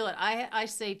yourself feel it. I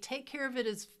say take care of it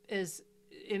as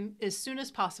soon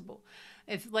as possible.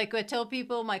 If, like I tell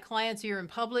people, my clients, you're in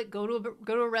public, go to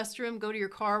a restroom, go to your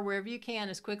car, wherever you can,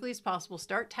 as quickly as possible.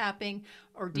 Start tapping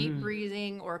or deep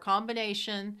breathing or a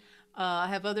combination. I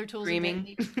have other tools.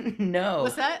 Screaming? No.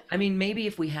 What's that? I mean, maybe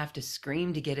if we have to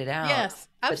scream to get it out. Yes,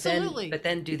 absolutely. But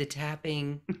then do the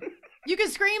tapping. You can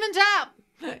scream and tap.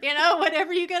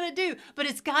 Whatever you got to do, but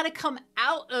it's got to come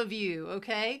out of you.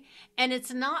 Okay. And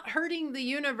it's not hurting the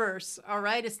universe. All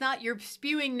right. It's not you're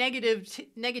spewing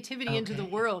negativity into the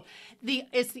world.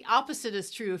 It's the opposite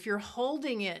is true. If you're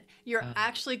holding it, you're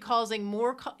actually causing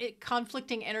more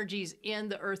conflicting energies in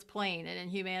the earth plane and in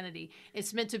humanity.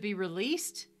 It's meant to be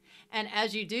released. And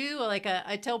as you do, like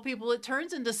I tell people, it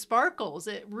turns into sparkles.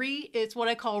 It's what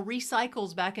I call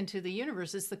recycles back into the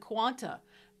universe. It's the quanta.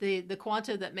 The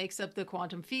quanta that makes up the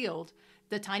quantum field,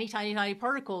 the tiny, tiny, tiny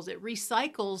particles, it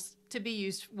recycles to be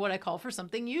used what I call for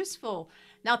something useful.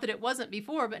 Not that it wasn't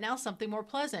before, but now something more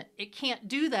pleasant. It can't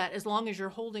do that as long as you're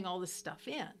holding all this stuff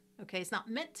in. Okay, it's not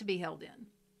meant to be held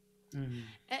in. Mm-hmm.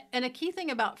 And a key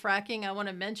thing about fracking I want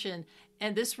to mention,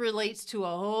 and this relates to a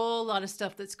whole lot of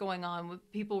stuff that's going on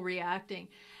with people reacting,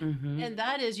 and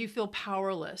that is you feel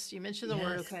powerless. You mentioned the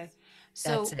word, okay?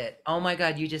 So, that's it. Oh my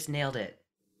God, you just nailed it.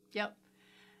 Yep.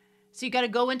 So you got to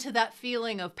go into that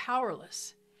feeling of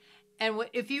powerless. And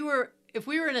if we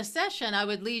were in a session, I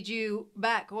would lead you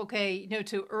back, okay,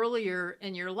 to earlier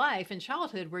in your life in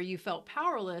childhood where you felt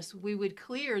powerless. We would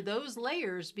clear those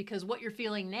layers because what you're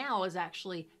feeling now is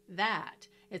actually that.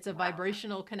 It's a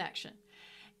vibrational connection.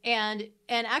 And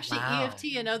actually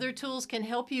EFT and other tools can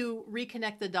help you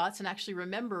reconnect the dots and actually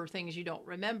remember things you don't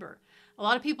remember. A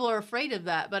lot of people are afraid of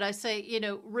that, but I say,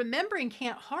 remembering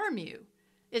can't harm you.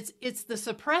 It's the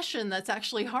suppression that's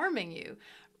actually harming you.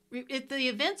 The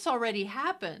event's already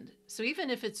happened. So even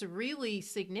if it's really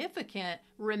significant,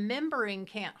 remembering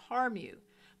can't harm you.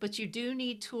 But you do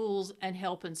need tools and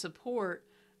help and support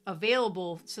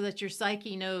available so that your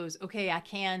psyche knows, okay, I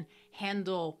can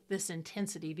handle this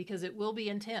intensity because it will be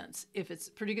intense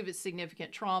particularly if it's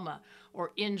significant trauma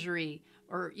or injury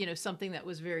or, something that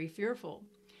was very fearful.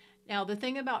 Now, the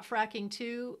thing about fracking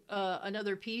too,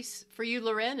 another piece for you,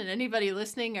 Loren, and anybody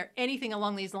listening or anything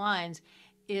along these lines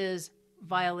is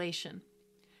violation.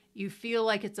 You feel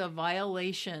like it's a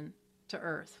violation to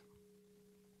Earth.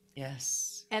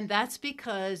 Yes. And that's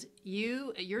because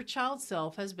your child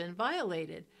self has been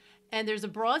violated. And there's a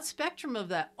broad spectrum of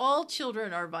that. All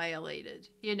children are violated.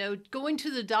 Going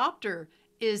to the doctor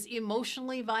is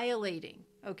emotionally violating,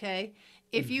 okay?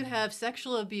 If you have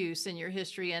sexual abuse in your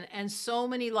history, and so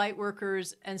many light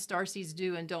workers and starseeds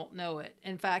do and don't know it.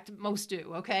 In fact, most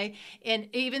do, okay? And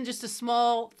even just a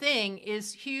small thing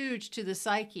is huge to the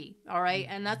psyche, all right?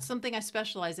 And that's something I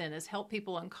specialize in, is help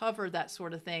people uncover that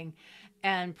sort of thing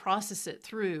and process it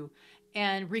through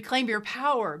and reclaim your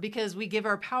power, because we give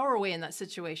our power away in that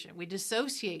situation. We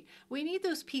dissociate. We need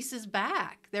those pieces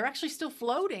back. They're actually still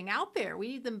floating out there. We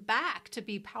need them back to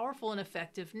be powerful and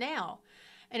effective now.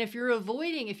 And if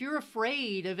you're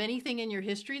afraid of anything in your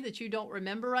history that you don't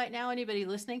remember right now, anybody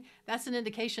listening, that's an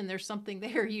indication there's something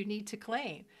there you need to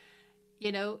claim.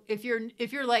 You know, if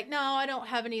you're like, no, I don't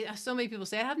have any. So many people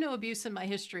say I have no abuse in my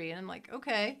history, and I'm like,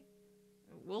 okay,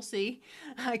 we'll see,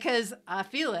 because I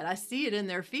feel it. I see it in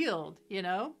their field. You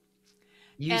know,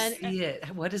 You and see it.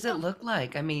 What does it look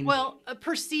like? I mean, well,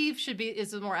 perceive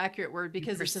is a more accurate word,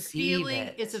 because it's a perceive feeling.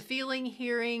 it. It's a feeling,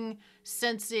 hearing,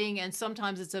 sensing, and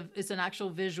sometimes it's an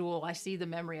actual visual. I see the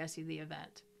memory. I see the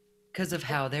event. Because of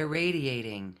how they're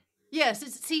radiating. Yes,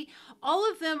 see, all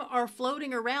of them are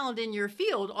floating around in your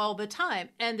field all the time,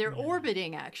 and they're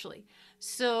orbiting actually.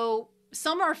 So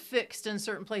some are fixed in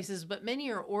certain places, but many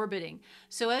are orbiting.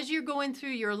 So as you're going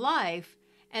through your life,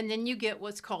 and then you get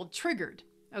what's called triggered.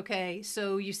 Okay,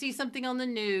 so you see something on the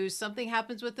news, something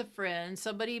happens with a friend,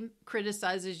 somebody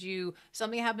criticizes you,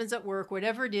 something happens at work,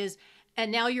 whatever it is,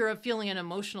 and now you're feeling an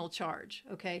emotional charge.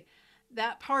 Okay,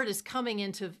 that part is coming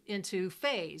into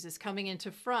phase, is coming into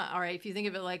front. All right, if you think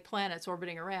of it like planets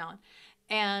orbiting around.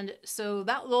 And so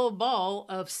that little ball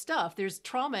of stuff, there's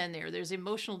trauma in there, there's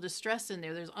emotional distress in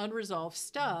there, there's unresolved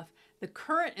stuff. The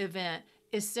current event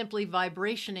is simply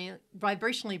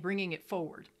vibrationally bringing it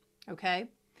forward. Okay,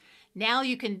 now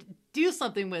you can do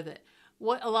something with it.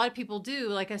 What a lot of people do,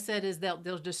 like I said, is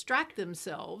they'll distract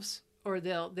themselves, or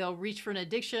they'll reach for an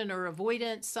addiction or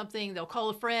avoidance, something. They'll call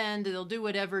a friend, they'll do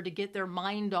whatever to get their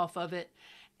mind off of it,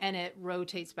 and it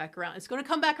rotates back around. It's going to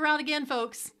come back around again,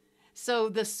 folks. So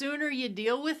the sooner you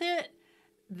deal with it,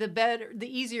 the better, the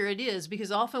easier it is,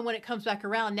 because often when it comes back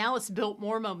around, now it's built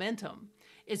more momentum.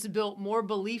 It's built more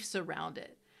beliefs around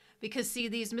it. Because see,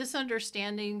 these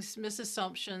misunderstandings,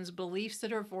 misassumptions, beliefs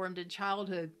that are formed in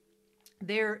childhood,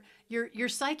 your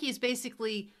psyche is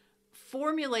basically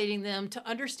formulating them to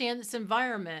understand its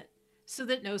environment so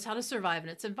that it knows how to survive in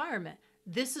its environment.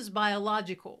 This is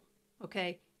biological,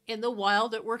 okay? In the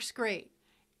wild, it works great.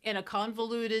 In a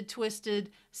convoluted,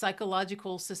 twisted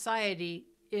psychological society,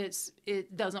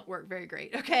 it doesn't work very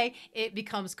great, okay? It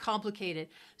becomes complicated.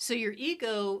 So your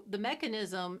ego, the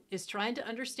mechanism, is trying to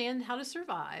understand how to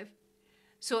survive.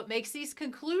 So it makes these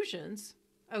conclusions,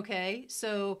 okay?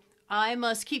 So I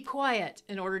must keep quiet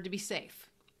in order to be safe,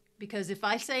 because if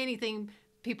I say anything,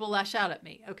 people lash out at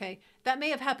me, okay? That may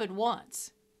have happened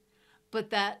once, but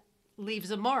that leaves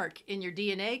a mark in your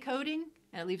DNA coding,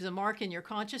 and it leaves a mark in your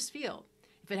conscious field.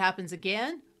 If it happens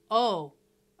again, oh,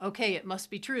 okay, it must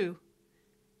be true.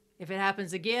 If it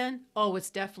happens again, oh,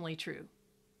 it's definitely true.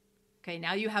 Okay,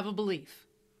 now you have a belief.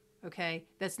 Okay,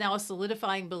 that's now a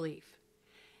solidifying belief.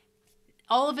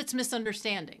 All of it's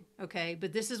misunderstanding, okay?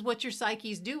 But this is what your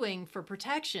psyche's doing for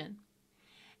protection.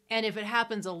 And if it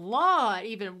happens a lot,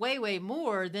 even way, way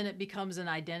more, then it becomes an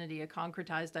identity, a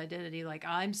concretized identity. Like,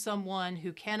 I'm someone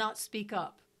who cannot speak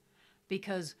up,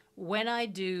 because when I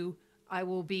do, I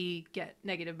will get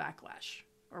negative backlash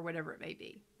or whatever it may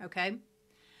be, okay?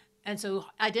 And so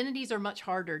identities are much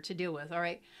harder to deal with, all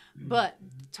right? But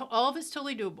all of it's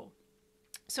totally doable.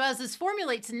 So as this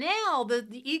formulates now, the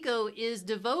ego is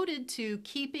devoted to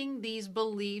keeping these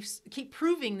beliefs, keep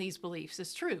proving these beliefs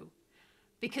as true,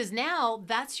 because now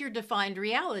that's your defined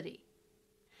reality.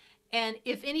 And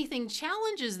if anything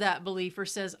challenges that belief or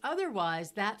says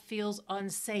otherwise, that feels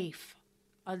unsafe,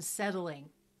 unsettling.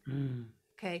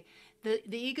 Okay.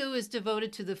 The ego is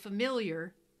devoted to the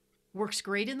familiar, works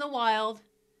great in the wild.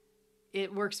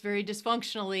 It works very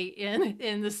dysfunctionally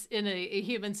in a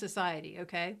human society.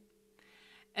 Okay.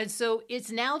 And so it's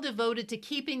now devoted to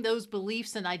keeping those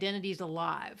beliefs and identities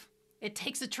alive. It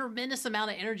takes a tremendous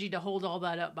amount of energy to hold all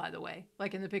that up, by the way.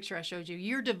 Like in the picture I showed you,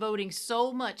 you're devoting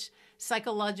so much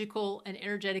psychological and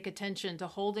energetic attention to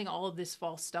holding all of this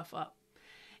false stuff up.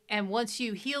 And once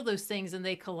you heal those things and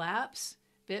they collapse,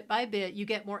 bit by bit, you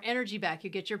get more energy back. You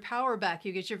get your power back.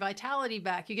 You get your vitality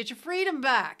back. You get your freedom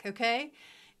back, okay?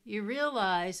 You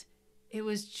realize it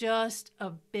was just a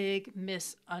big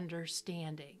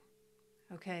misunderstanding,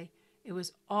 okay? It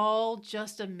was all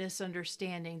just a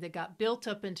misunderstanding that got built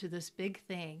up into this big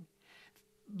thing.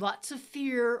 Lots of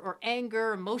fear or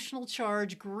anger, emotional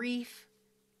charge, grief,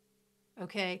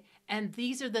 okay? And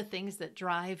these are the things that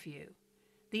drive you.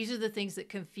 These are the things that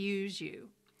confuse you.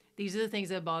 These are the things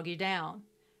that bog you down.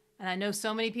 And I know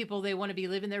so many people, they want to be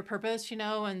living their purpose, you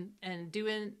know, and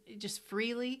doing just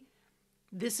freely.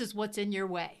 This is what's in your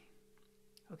way,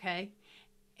 okay?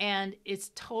 And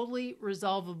it's totally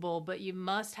resolvable, but you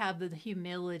must have the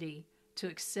humility to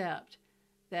accept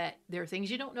that there are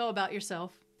things you don't know about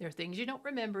yourself. There are things you don't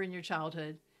remember in your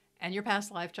childhood and your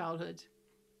past life childhood.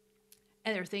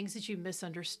 And there are things that you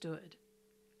misunderstood,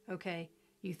 okay?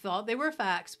 You thought they were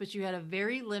facts, but you had a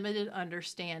very limited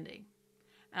understanding.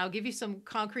 And I'll give you some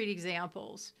concrete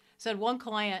examples. So I had one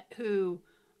client who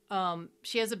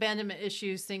she has abandonment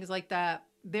issues, things like that.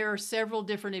 There are several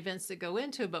different events that go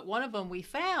into it, but one of them we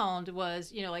found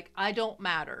was, like, I don't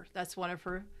matter. That's one of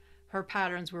her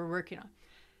patterns we're working on.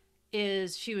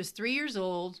 Is she was 3 years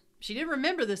old. She didn't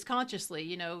remember this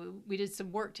consciously. We did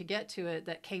some work to get to it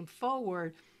that came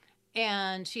forward.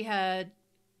 And she had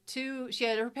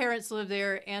her parents live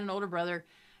there and an older brother.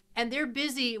 And they're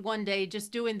busy one day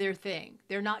just doing their thing.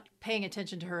 They're not paying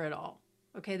attention to her at all.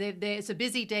 Okay, it's a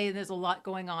busy day and there's a lot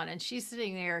going on. And she's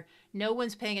sitting there. No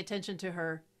one's paying attention to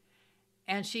her.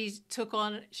 And she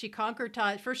conquered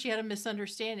time. First, she had a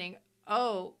misunderstanding.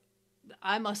 Oh,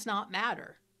 I must not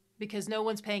matter because no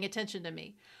one's paying attention to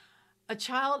me. A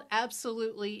child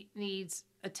absolutely needs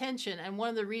attention. And one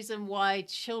of the reasons why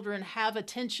children have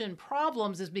attention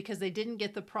problems is because they didn't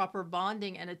get the proper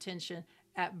bonding and attention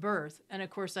at birth. And of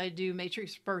course, I do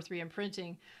matrix birth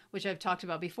re-imprinting, which I've talked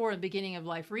about before in the beginning of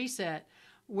Life Reset,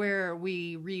 where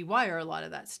we rewire a lot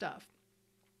of that stuff.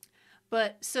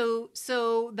 But so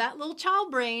that little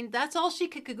child brain, that's all she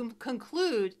could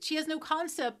conclude. She has no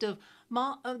concept of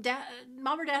mom or dad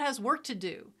has work to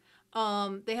do.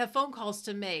 They have phone calls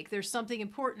to make. There's something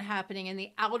important happening in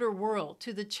the outer world.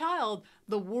 To the child,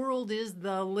 the world is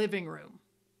the living room.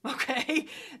 Okay?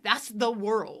 That's the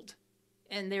world.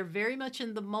 And they're very much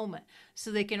in the moment.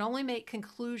 So they can only make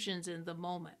conclusions in the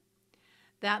moment.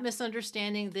 That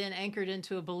misunderstanding then anchored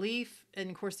into a belief. And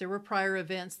of course, there were prior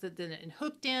events that then it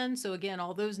hooked in. So again,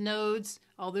 all those nodes,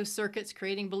 all those circuits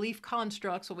creating belief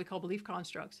constructs, what we call belief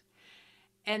constructs.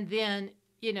 And then,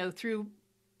 through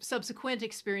subsequent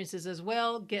experiences as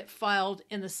well, get filed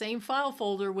in the same file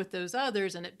folder with those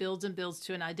others. And it builds and builds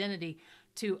to an identity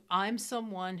to I'm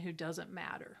someone who doesn't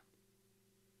matter.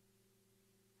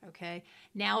 Okay,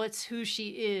 now it's who she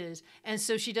is. And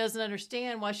so she doesn't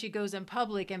understand why she goes in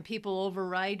public and people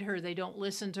override her. They don't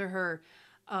listen to her.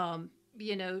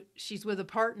 She's with a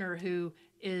partner who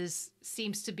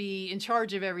seems to be in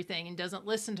charge of everything and doesn't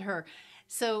listen to her.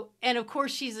 So, and of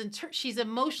course she's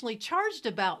emotionally charged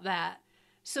about that.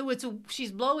 So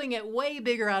she's blowing it way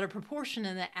bigger out of proportion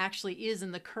than it actually is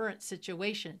in the current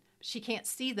situation. She can't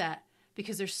see that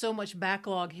because there's so much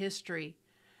backlog history.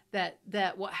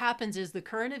 That what happens is the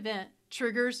current event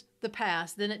triggers the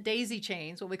past, then it daisy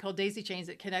chains, what we call daisy chains.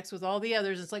 It connects with all the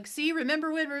others. It's like, see,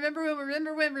 remember when,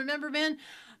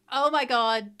 oh my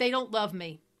God, they don't love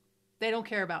me. They don't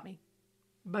care about me.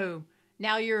 Boom.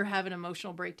 Now you're having an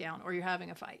emotional breakdown or you're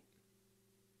having a fight.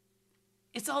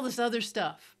 It's all this other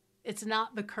stuff. It's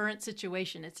not the current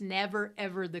situation. It's never,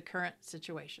 ever the current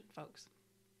situation, folks.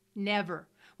 Never.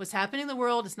 What's happening in the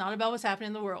world, it's not about what's happening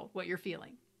in the world, what you're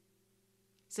feeling.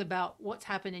 It's about what's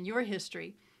happened in your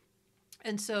history.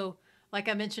 And so, like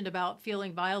I mentioned about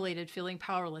feeling violated, feeling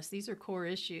powerless, these are core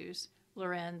issues,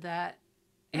 Loren, that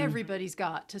everybody's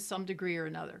got to some degree or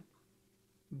another.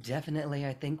 Definitely.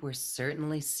 I think we're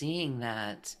certainly seeing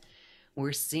that.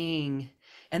 We're seeing,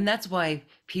 and that's why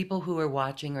people who are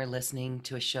watching or listening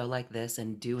to a show like this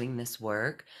and doing this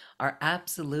work are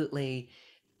absolutely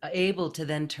able to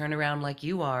then turn around like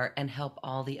you are and help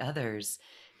all the others.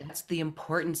 That's the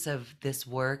importance of this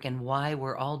work and why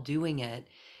we're all doing it.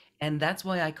 And that's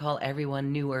why I call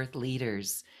everyone New Earth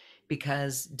leaders,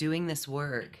 because doing this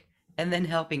work and then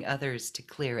helping others to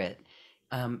clear it,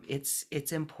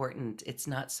 it's important. It's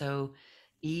not so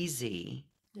easy,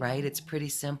 right? It's pretty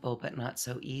simple, but not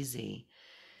so easy.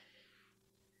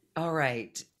 All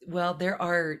right. Well, there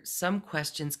are some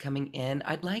questions coming in.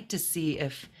 I'd like to see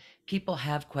if people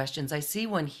have questions. I see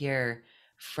one here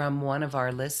from one of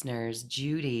our listeners,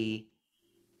 Judy,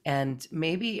 and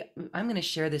maybe I'm going to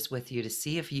share this with you to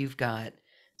see if you've got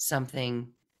something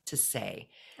to say.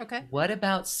 Okay. What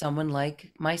about someone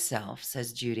like myself,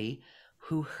 says Judy,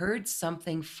 who heard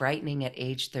something frightening at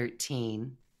age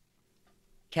 13,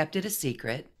 kept it a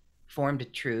secret, formed a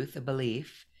truth, a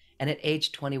belief, and at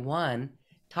age 21,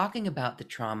 talking about the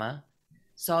trauma,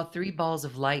 saw 3 balls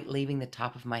of light leaving the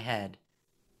top of my head.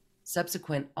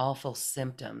 Subsequent awful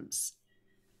symptoms.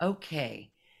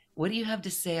 Okay, what do you have to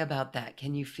say about that?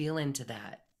 Can you feel into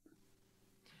that?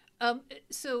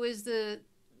 So is the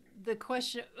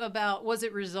question about, was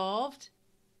it resolved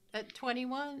at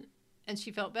 21 and she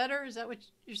felt better? Is that what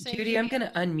you're saying? Judy, I'm going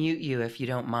to unmute you if you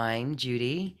don't mind,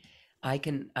 Judy. I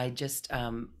just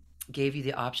gave you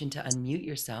the option to unmute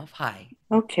yourself. Hi.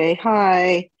 Okay,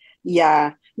 hi.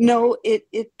 Yeah, no,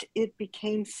 it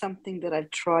became something that I've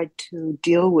tried to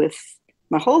deal with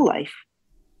my whole life.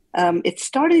 It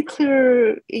started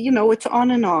clear, it's on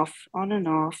and off.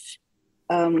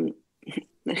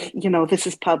 This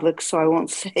is public, so I won't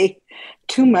say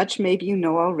too much. Maybe you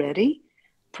know already.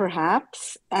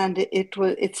 perhaps, and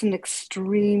it's an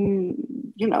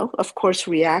extreme, of course,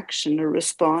 reaction or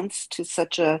response to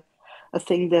such a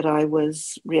thing that I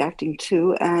was reacting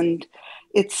to, and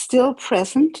it's still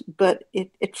present, but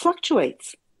it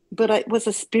fluctuates. But I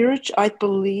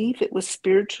believe it was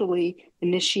spiritually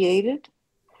initiated,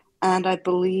 and I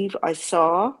believe I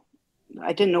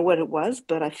didn't know what it was,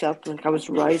 but I felt like I was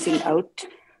rising out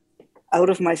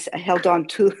of I held on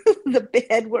to the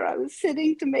bed where I was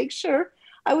sitting to make sure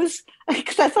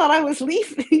because I thought I was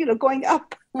leaving, going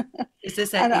up. Is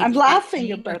this and at I'm age laughing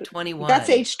 18 or about it. 21? That's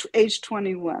age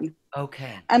 21.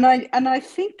 Okay. And I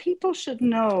think people should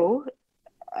know.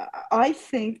 I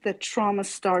think that trauma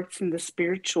starts in the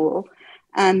spiritual,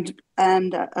 and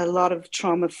a lot of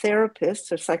trauma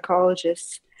therapists or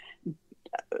psychologists,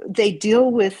 they deal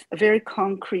with a very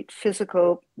concrete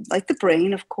physical, like the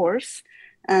brain, of course,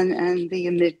 and the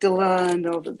amygdala and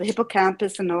all the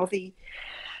hippocampus and all the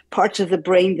parts of the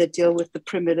brain that deal with the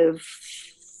primitive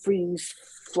freeze,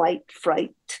 flight,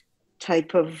 fright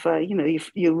type of,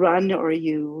 you run or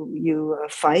you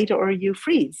fight or you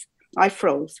freeze. I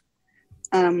froze.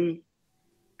 But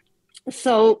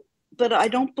I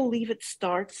don't believe it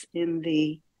starts in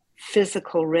the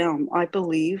physical realm. I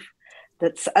believe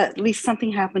that at least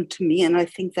something happened to me, and I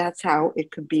think that's how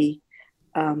it could be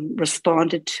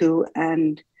responded to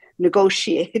and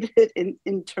negotiated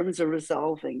in terms of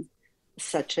resolving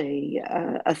such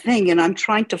a thing. And I'm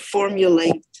trying to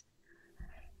formulate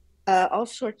all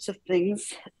sorts of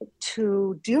things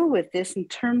to deal with this.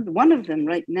 One of them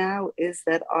right now is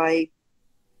that I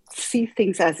see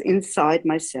things as inside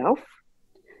myself.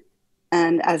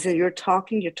 And as you're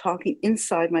talking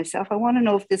inside myself. I want to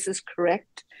know if this is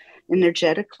correct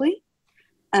energetically.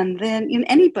 And then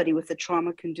anybody with a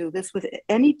trauma can do this with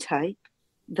any type,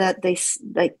 that they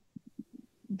like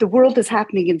the world is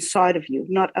happening inside of you,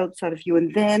 not outside of you.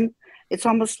 And then it's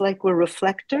almost like we're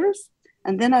reflectors.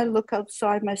 And then I look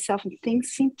outside myself and things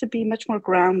seem to be much more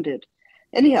grounded.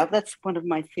 Anyhow, that's one of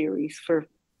my theories for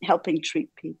helping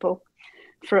treat people,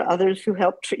 for others who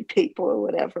help treat people or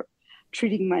whatever,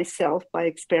 treating myself by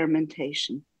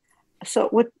experimentation. So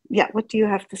what do you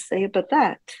have to say about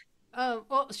that?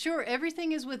 Well, sure.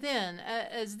 Everything is within.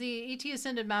 As the ET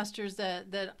Ascended Masters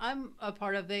that I'm a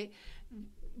part of, they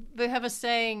have a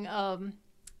saying,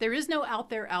 there is no out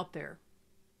there.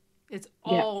 It's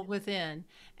all within.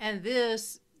 And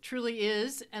this truly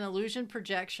is an illusion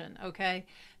projection. Okay.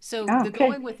 So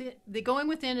the going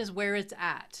within is where it's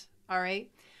at. All right.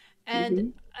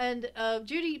 And,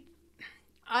 Judy,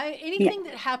 anything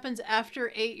that happens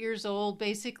after 8 years old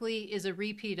basically is a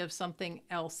repeat of something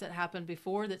else that happened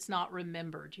before that's not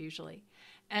remembered usually.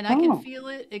 And I can feel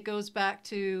it. It goes back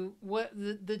to what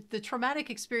the traumatic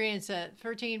experience at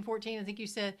 13, 14, I think you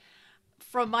said,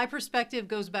 from my perspective,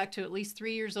 goes back to at least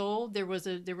 3 years old. There was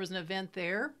an event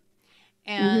there,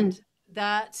 and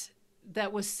that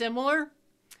was similar.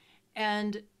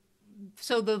 And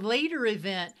so the later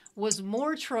event was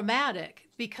more traumatic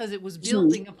because it was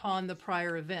building upon the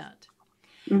prior event.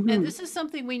 And this is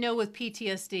something we know with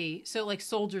PTSD. So like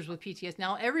soldiers with PTSD.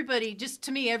 Now everybody, just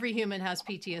to me, every human has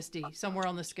PTSD somewhere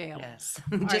on the scale. Yes.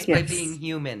 Just by being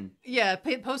human. Yeah.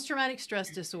 Post-traumatic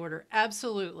stress disorder.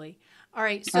 Absolutely. All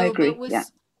right. So I agree.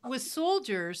 But with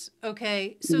soldiers,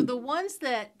 okay. So the ones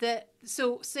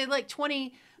so say like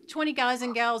 20 guys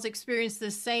and gals experience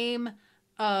the same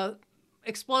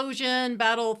explosion,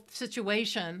 battle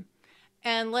situation.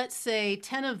 And let's say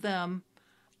 10 of them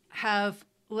have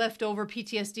leftover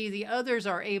PTSD. The others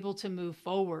are able to move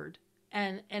forward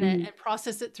and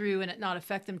process it through and it not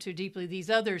affect them too deeply. These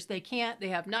others, they can't. They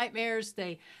have nightmares.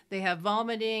 They have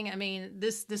vomiting. I mean,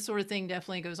 this sort of thing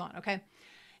definitely goes on. Okay.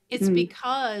 It's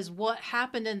because what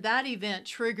happened in that event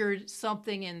triggered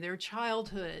something in their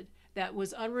childhood that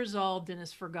was unresolved and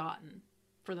is forgotten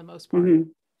for the most part.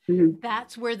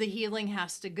 That's where the healing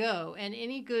has to go. And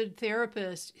any good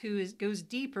therapist who goes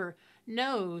deeper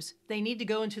knows they need to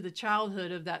go into the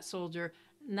childhood of that soldier,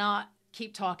 not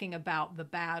keep talking about the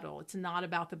battle. It's not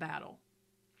about the battle.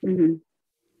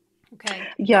 Okay.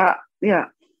 Yeah.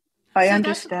 I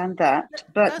understand that,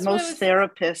 but most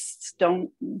therapists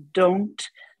don't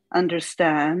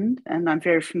understand, and I'm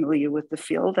very familiar with the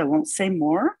field. I won't say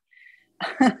more.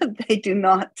 They do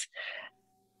not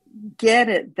get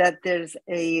it that there's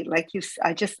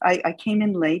I came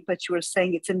in late, but you were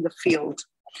saying it's in the field,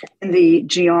 in the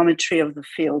geometry of the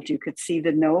field. You could see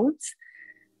the nodes,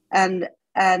 and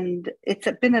it's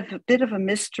been a bit of a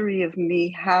mystery of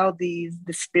me how the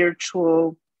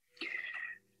spiritual.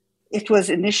 It was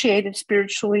initiated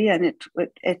spiritually, and it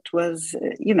was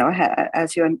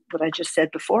what I just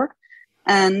said before,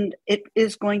 and it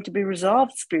is going to be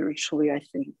resolved spiritually, I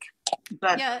think.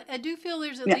 But Yeah, I do feel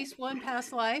there's at yeah. least one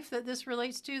past life that this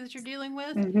relates to that you're dealing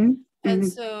with. Mm-hmm. And Mm-hmm.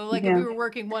 so, like, if we Yeah. were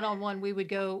working one on one, we would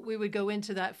go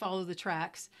into that, follow the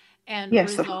tracks, and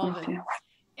Yes, of resolve course. it. Yeah.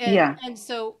 And Yeah. and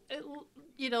so,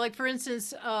 like for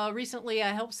instance, recently I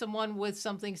helped someone with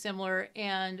something similar,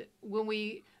 and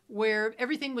where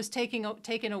everything was taken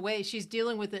away, she's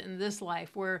dealing with it in this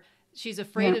life where she's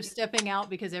afraid Yeah. of stepping out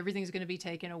because everything's going to be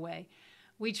taken away.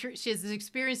 She has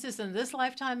experienced this in this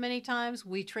lifetime many times.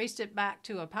 We traced it back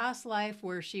to a past life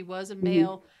where she was a Mm-hmm.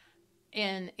 male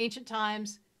in ancient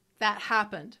times. That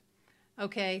happened.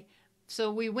 Okay.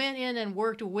 So we went in and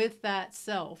worked with that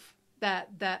self,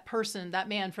 that person, that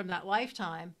man from that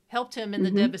lifetime, helped him in the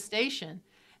Mm-hmm. devastation.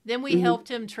 Then we Mm-hmm. helped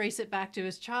him trace it back to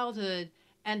his childhood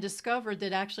and discovered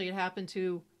that actually it happened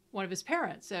to one of his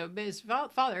parents. So his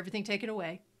father, everything taken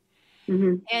away.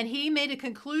 Mm-hmm. And he made a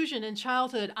conclusion in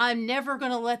childhood, I'm never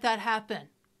going to let that happen.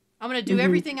 I'm going to do Mm-hmm.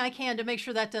 everything I can to make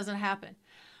sure that doesn't happen.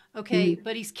 Okay. Mm-hmm.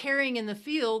 But he's carrying in the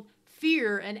field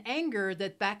fear and anger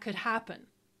that could happen.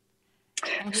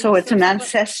 And he So it's an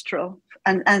subsequent,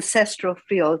 ancestral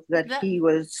field that that he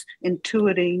was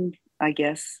intuiting, I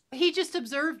guess, he just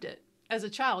observed it as a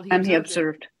child. He and he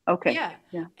observed it. observed. Okay. Yeah.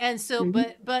 Yeah. And so,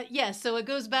 Mm-hmm. but yes, so it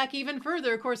goes back even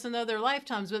further, of course, in other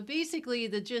lifetimes. But basically,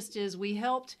 the gist is we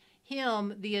helped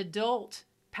him, the adult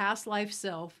past life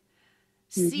self,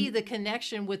 Mm-hmm. see the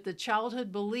connection with the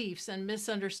childhood beliefs and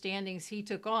misunderstandings he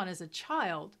took on as a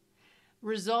child,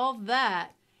 resolve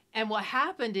that. And what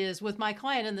happened is with my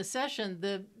client in the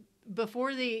session,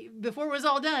 before it was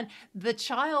all done, the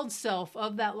child self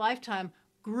of that lifetime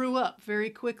grew up very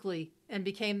quickly and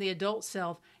became the adult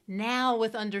self. Now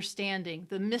with understanding,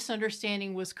 the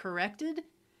misunderstanding was corrected,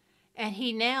 and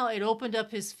it opened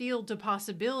up his field to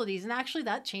possibilities. And actually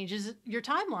that changes your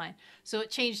timeline. So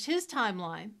it changed his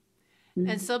timeline. Mm-hmm.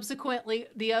 And subsequently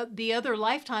the other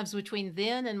lifetimes between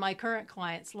then and my current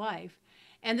client's life.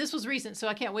 And this was recent, so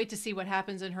I can't wait to see what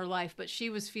happens in her life. But she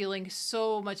was feeling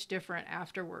so much different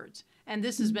afterwards. And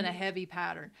this has been a heavy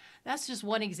pattern. That's just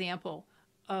one example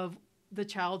of the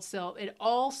child self. It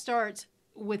all starts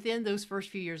within those first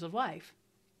few years of life,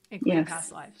 including past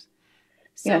Yes. lives.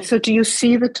 Yeah. So So do you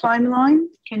see the timeline?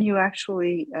 Can you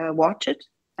actually watch it?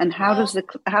 And how does well,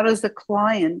 the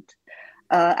client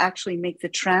actually make the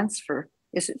transfer?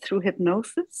 Is it through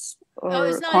hypnosis oh,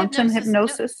 it's or not quantum hypnosis. No,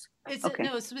 hypnosis? it's Okay.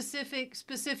 no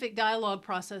specific dialogue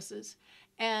processes,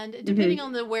 and Mm-hmm. depending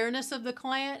on the awareness of the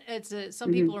client, some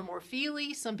Mm-hmm. people are more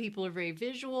feely, some people are very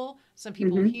visual, some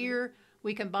people Mm-hmm. hear.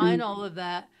 We combine all of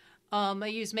that. I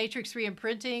use matrix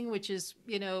reimprinting, which is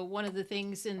one of the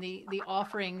things in the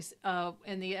offerings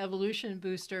in the evolution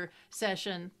booster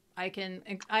session. I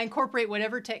incorporate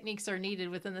whatever techniques are needed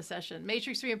within the session.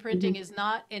 Matrix Mm-hmm. reimprinting is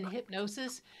not in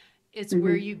hypnosis. It's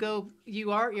where Mm-hmm. you go,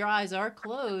 your eyes are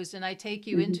closed, and I take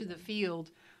you Mm-hmm. into the field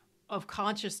of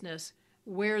consciousness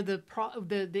where the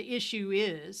issue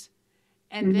is,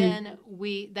 and Mm-hmm.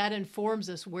 then that informs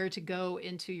us where to go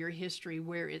into your history,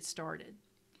 where it started,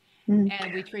 Mm-hmm.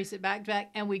 and we trace it back,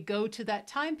 and we go to that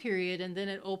time period, and then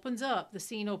it opens up, the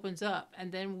scene opens up,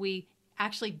 and then we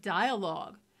actually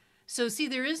dialogue. So see,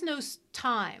 there is no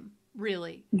time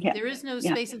really. Yeah. There is no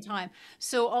Yeah. space and time.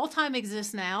 So all time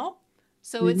exists now.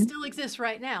 So it Mm-hmm. still exists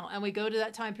right now. And we go to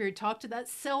that time period, talk to that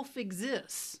self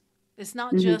exists. It's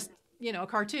not Mm-hmm. just, a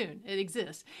cartoon. It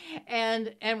exists.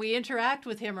 And we interact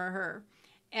with him or her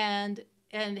and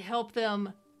help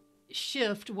them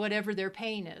shift whatever their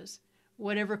pain is,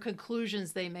 whatever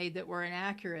conclusions they made that were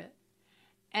inaccurate.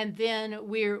 And then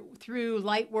we're through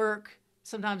light work,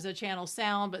 sometimes I channel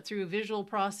sound, but through a visual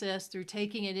process, through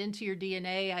taking it into your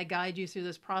DNA, I guide you through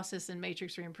this process in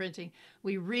matrix reimprinting.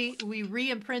 We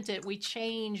re-imprint it. We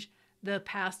change the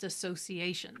past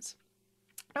associations.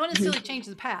 I don't necessarily change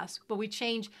the past, but we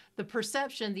change the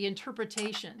perception, the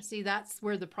interpretation. See, that's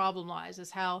where the problem lies, is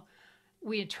how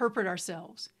we interpret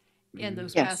ourselves in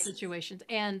those past Yes. situations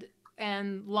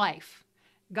and life,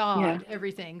 Yeah. God,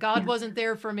 everything. God Yeah. wasn't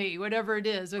there for me, whatever it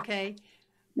is, okay?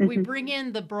 We Mm-hmm. bring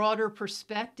in the broader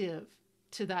perspective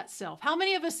to that self. How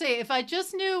many of us say, if I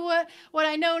just knew what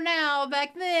I know now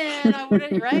back then, I would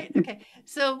have, right? Okay.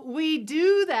 So we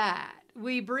do that.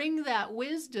 We bring that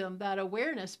wisdom, that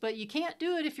awareness, but you can't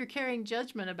do it if you're carrying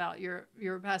judgment about your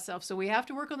past self. So we have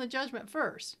to work on the judgment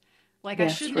first. Like, I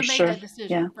Yes, shouldn't for have made sure. that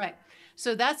decision. Yeah. Right.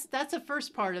 So that's the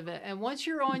first part of it. And once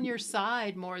you're on your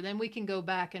side more, then we can go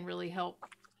back and really help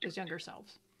those younger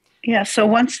selves. Yeah. So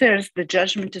once the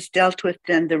judgment is dealt with,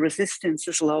 then the resistance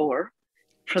is lower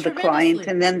for the client,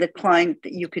 Tremendously. and then the client,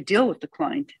 you could deal with the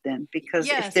client then, because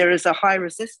if Yes. there is a high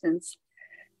resistance,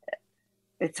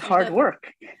 It's There's hard nothing.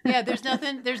 work. Yeah, there's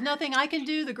nothing I can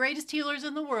do. The greatest healers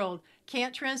in the world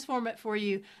can't transform it for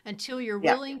you until you're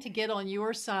Yeah, willing to get on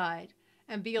your side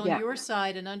and be on yeah. your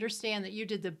side and understand that you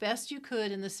did the best you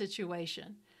could in the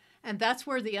situation. And that's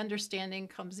where the understanding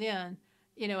comes in,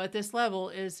 at this level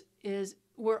is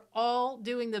we're all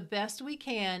doing the best we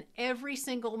can every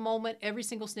single moment, every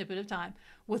single snippet of time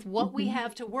with what we Hmm.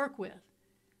 have to work with.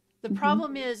 The Hmm.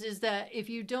 problem is that if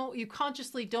you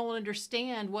consciously don't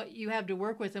understand what you have to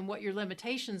work with and what your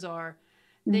limitations are,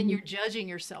 then Hmm. you're judging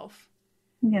yourself.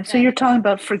 Yeah. So you're And talking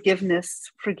about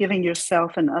forgiveness, forgiving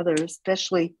yourself and others,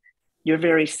 especially your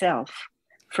very self,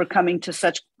 for coming to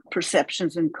such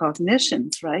perceptions and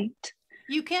cognitions, right?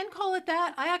 you can call it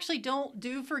that. I actually don't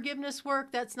do forgiveness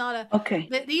work. That's not a Okay.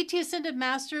 the ET Ascended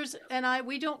Masters and I,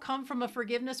 we don't come from a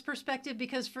forgiveness perspective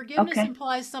because forgiveness Okay.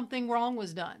 implies something wrong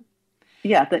was done.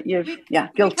 Yeah, that you're, we yeah, we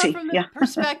come guilty. from the Yeah.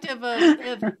 perspective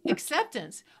of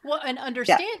acceptance, well, and Yeah.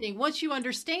 understanding. Once you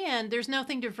understand, there's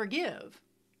nothing to forgive.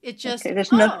 It just, Okay.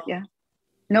 There's no, oh, yeah,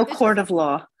 no it's just, court of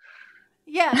law.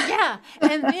 yeah, yeah.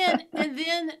 And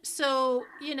then so,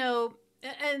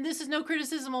 and this is no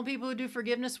criticism on people who do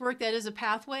forgiveness work. That is a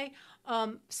pathway.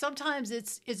 Sometimes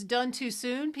it's done too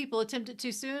soon. People attempt it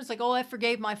too soon. It's like, oh, I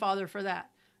forgave my father for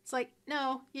that. It's like,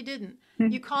 no, you didn't.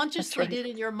 Hmm. You That's consciously right. did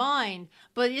in your mind,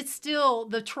 but it's still,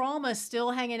 the trauma is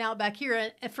still hanging out back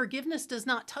here. And forgiveness does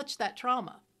not touch that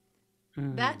trauma.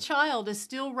 That Mm. child is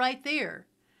still right there.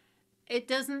 It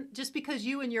doesn't, just because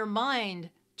you in your mind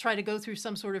try to go through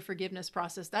some sort of forgiveness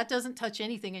process, that doesn't touch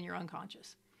anything in your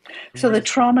unconscious. So the Right.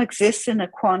 trauma exists in a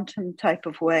quantum type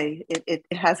of way. It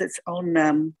has its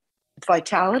own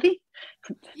vitality.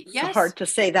 It's Yes. hard to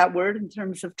say that word in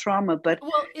terms of trauma, but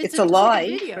Well, it's it's like a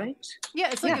alive, video. right?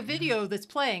 Yeah, it's like Yeah, a video that's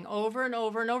playing over and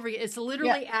over and over again. It's yeah.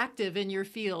 literally active in your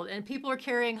field, and people are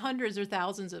carrying hundreds or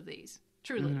thousands of these.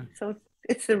 Truly. Mm. So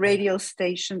it's the Right. radio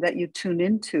station that you tune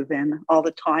into then all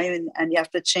the time, and you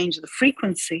have to change the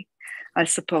frequency, I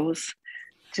suppose,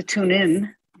 to tune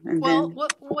in, and Well, then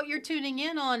what you're tuning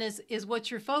in on is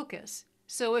what's your focus.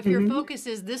 So if your mhm, focus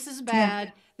is this is yeah,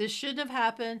 bad, this shouldn't have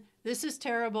happened, this is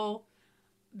terrible,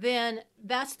 then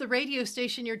that's the radio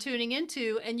station you're tuning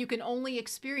into, and you can only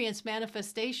experience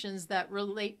manifestations that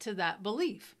relate to that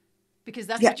belief because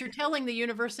that's yeah, what you're telling the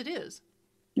universe it is.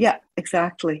 yeah,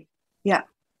 exactly. Yeah.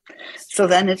 So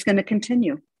then it's going to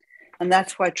continue. And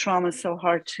that's why trauma is so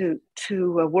hard to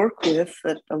work with,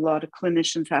 that a lot of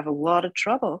clinicians have a lot of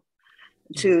trouble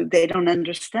Mm. to, they don't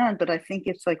understand. But I think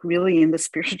it's like really in the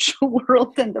spiritual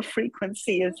world, and the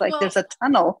frequency is like there's Well, a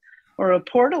tunnel or a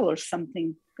portal or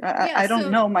something. yeah, I don't so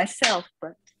know myself,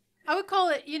 but I would call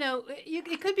it,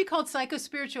 it could be called psycho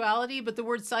spirituality, but the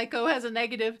word psycho has a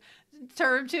negative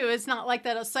term too. It's not like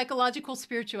that, a psychological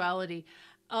spirituality.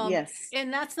 yes,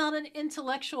 And that's not an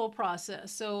intellectual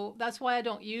process. So that's why I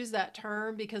don't use that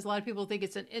term, because a lot of people think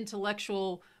it's an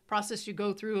intellectual process you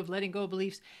go through of letting go of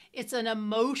beliefs. It's an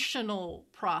emotional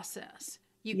process.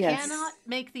 You yes, cannot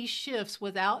make these shifts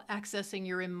without accessing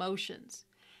your emotions.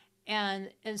 And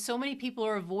so many people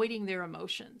are avoiding their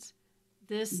emotions.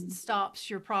 This mm-hmm. stops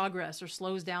your progress or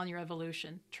slows down your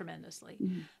evolution tremendously.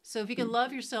 Mm-hmm. So if you can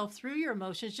love yourself through your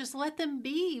emotions, just let them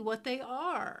be what they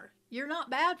are. You're not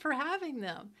bad for having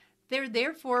them. They're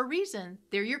there for a reason.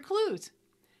 They're your clues.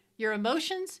 Your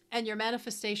emotions and your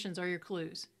manifestations are your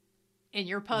clues in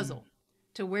your Mm. puzzle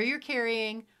to where you're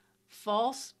carrying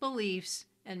false beliefs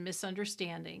and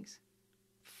misunderstandings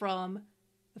from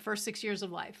the first 6 years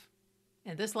of life,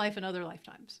 and this life and other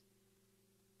lifetimes.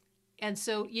 And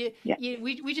so Yeah,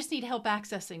 we just need help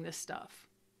accessing this stuff,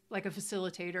 like a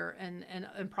facilitator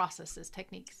and processes,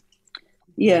 techniques.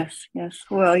 yes, yes.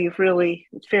 Well, you've really,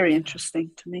 it's very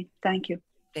interesting to me. Thank you.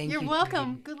 Thank You're you,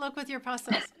 welcome. Jane. Good luck with your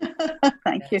process.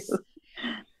 Thank you. Yes.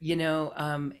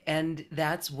 And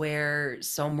that's where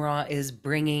Somra is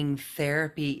bringing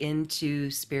therapy into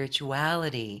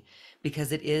spirituality,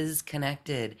 because it is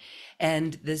connected.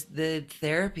 And the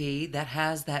therapy that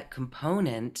has that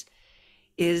component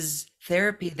is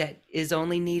therapy that is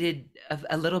only needed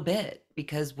a little bit,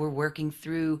 because we're working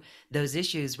through those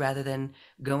issues rather than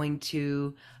going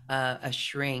to a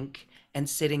shrink and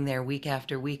sitting there week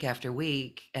after week after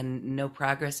week and no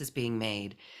progress is being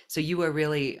made. So you are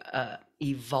really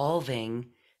evolving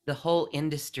the whole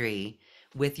industry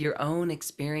with your own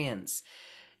experience.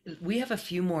 We have a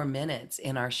few more minutes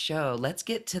in our show. Let's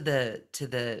get to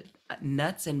the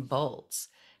nuts and bolts.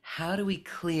 How do we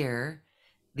clear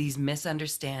these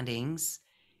misunderstandings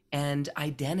and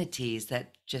identities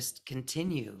that just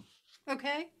continue?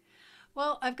 Okay.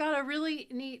 Well, I've got a really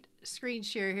neat screen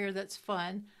share here that's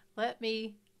fun. Let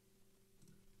me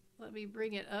let me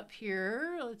bring it up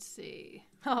here. Let's see.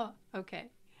 Oh, okay.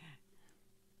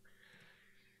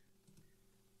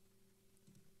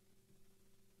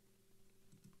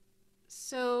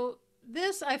 So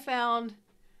this I found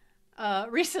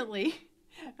recently,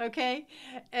 okay?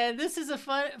 And this is a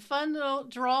fun little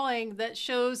drawing that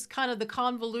shows kind of the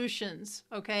convolutions,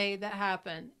 okay, that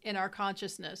happen in our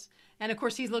consciousness. And of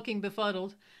course, he's looking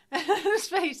befuddled at his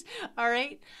face, all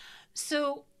right?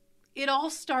 So it all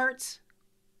starts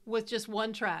with just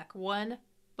one track, one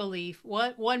belief,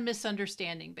 one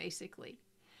misunderstanding, basically.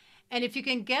 And if you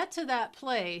can get to that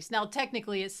place, now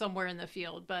technically it's somewhere in the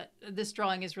field, but this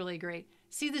drawing is really great.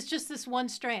 See, there's just this one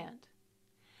strand.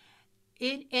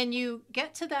 And you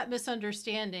get to that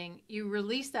misunderstanding, you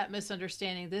release that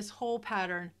misunderstanding, this whole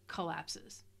pattern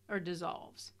collapses or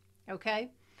dissolves,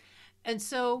 okay? And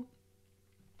so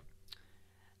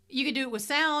you can do it with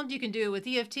sound, you can do it with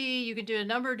EFT, you can do it a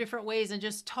number of different ways, and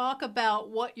just talk about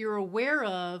what you're aware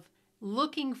of,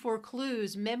 looking for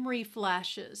clues, memory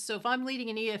flashes. So if I'm leading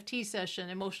an EFT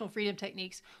session, emotional freedom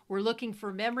techniques, we're looking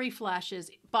for memory flashes,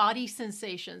 body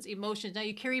sensations, emotions. Now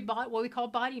you carry what we call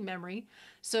body memory.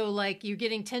 So like you're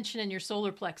getting tension in your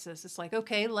solar plexus. It's like,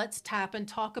 okay, let's tap and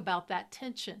talk about that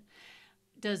tension.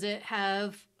 Does it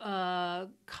have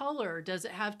color? Does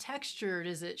it have texture?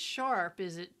 Is it sharp?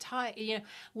 Is it tight? You know,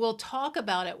 we'll talk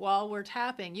about it while we're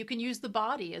tapping. You can use the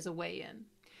body as a way in.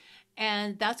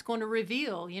 And that's going to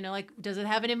reveal, you know, like, does it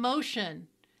have an emotion?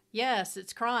 Yes,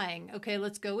 it's crying. Okay,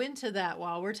 let's go into that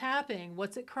while we're tapping.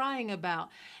 What's it crying about?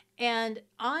 And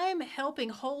I'm helping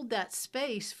hold that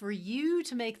space for you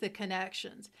to make the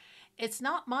connections. It's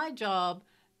not my job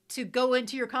to go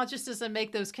into your consciousness and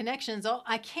make those connections.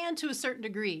 I can to a certain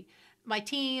degree. My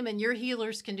team and your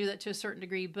healers can do that to a certain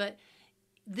degree, but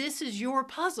this is your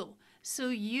puzzle. So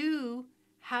you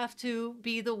have to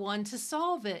be the one to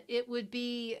solve it. It would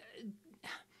be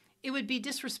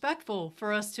disrespectful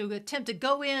for us to attempt to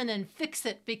go in and fix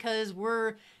it, because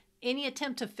any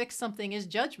attempt to fix something is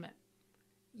judgment.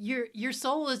 Your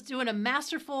soul is doing a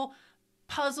masterful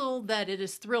puzzle that it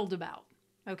is thrilled about,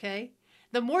 okay?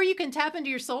 The more you can tap into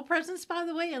your soul presence, by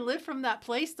the way, and live from that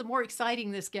place, the more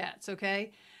exciting this gets,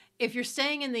 okay? If you're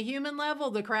staying in the human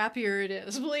level, the crappier it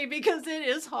is, because it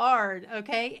is hard,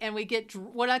 okay? And we get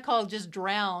what I call just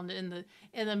drowned in the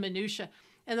minutia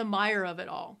and the mire of it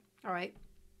all right?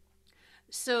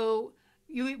 So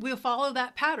we'll follow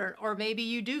that pattern, or maybe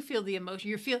you do feel the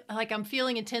emotion. You feel like, I'm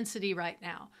feeling intensity right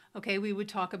now, okay? We would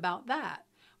talk about that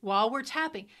while we're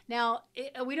tapping. Now,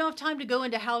 we don't have time to go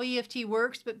into how EFT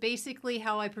works, but basically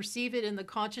how I perceive it in the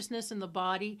consciousness and the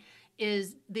body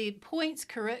is the points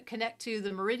connect to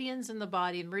the meridians in the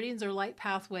body. Meridians are light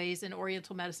pathways in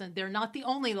Oriental medicine. They're not the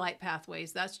only light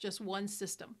pathways. That's just one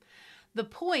system. The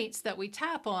points that we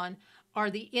tap on are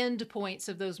the end points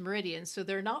of those meridians. So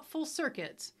they're not full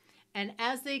circuits. And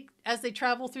as they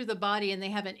travel through the body and they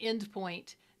have an end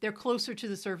point, they're closer to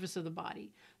the surface of the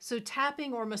body. So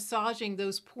tapping or massaging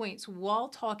those points while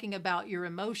talking about your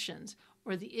emotions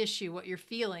or the issue, what you're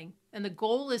feeling. And the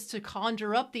goal is to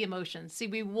conjure up the emotions. See,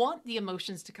 we want the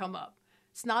emotions to come up.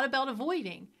 It's not about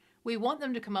avoiding. We want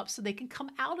them to come up so they can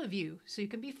come out of you, so you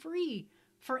can be free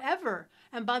forever.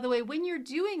 And by the way, when you're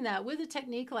doing that with a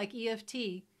technique like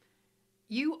EFT,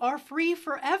 you are free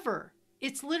forever.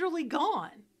 It's literally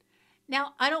gone.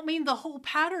 Now, I don't mean the whole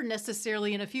pattern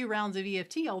necessarily in a few rounds of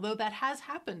EFT, although that has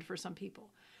happened for some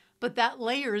people. But that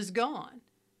layer is gone.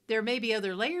 There may be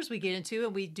other layers we get into,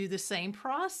 and we do the same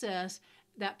process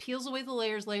that peels away the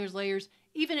layers.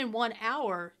 Even in 1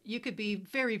 hour, you could be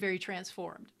very, very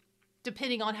transformed,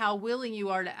 depending on how willing you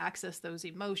are to access those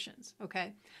emotions,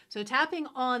 okay? So tapping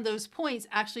on those points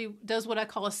actually does what I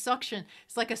call a suction.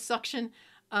 It's like a suction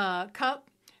cup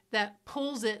that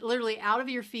pulls it literally out of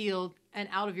your field and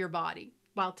out of your body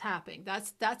while tapping.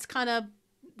 That's kind of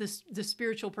the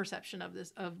spiritual perception of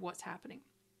this, of what's happening.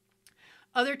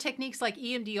 Other techniques like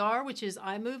EMDR, which is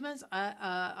eye movements,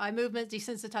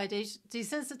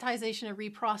 desensitization and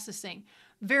reprocessing.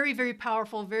 Very, very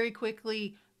powerful, very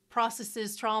quickly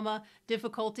processes trauma,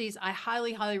 difficulties. I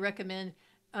highly, highly recommend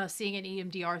seeing an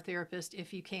EMDR therapist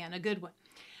if you can, a good one,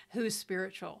 who's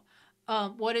spiritual.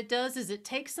 What it does is it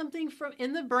takes something from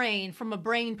in the brain, from a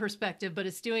brain perspective, but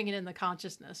it's doing it in the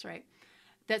consciousness, right?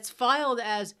 That's filed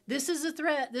as, this is a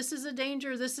threat, this is a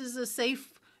danger, this is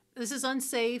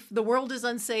unsafe, the world is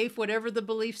unsafe, whatever the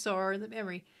beliefs are in the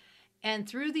memory. And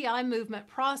through the eye movement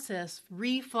process,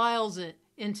 refiles it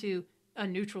into a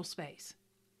neutral space.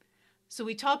 So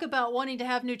we talk about wanting to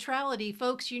have neutrality.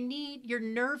 Folks, your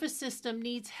nervous system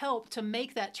needs help to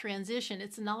make that transition.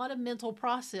 It's not a mental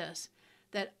process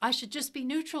that I should just be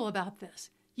neutral about this.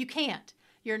 You can't.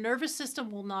 Your nervous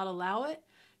system will not allow it.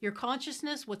 Your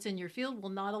consciousness, what's in your field, will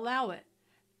not allow it.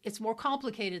 It's more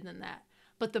complicated than that.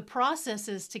 But the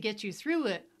processes to get you through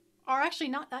it are actually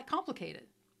not that complicated.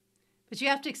 But you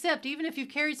have to accept, even if you've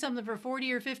carried something for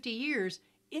 40 or 50 years,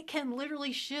 it can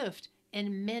literally shift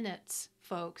in minutes,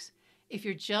 folks, if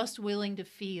you're just willing to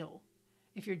feel,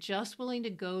 if you're just willing to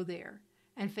go there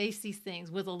and face these things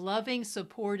with a loving,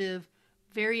 supportive,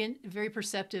 very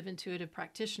perceptive, intuitive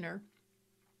practitioner,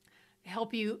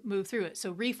 help you move through it.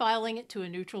 So refiling it to a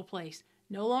neutral place,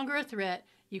 no longer a threat.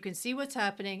 You can see what's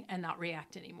happening and not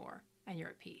react anymore, and you're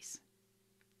at peace.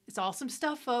 It's awesome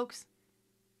stuff, folks.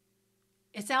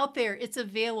 It's out there. It's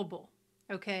available.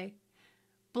 Okay.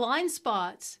 Blind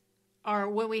spots are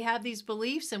when we have these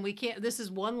beliefs and we can't, this is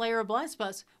one layer of blind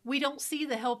spots. We don't see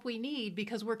the help we need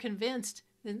because we're convinced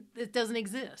that it doesn't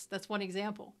exist. That's one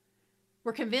example.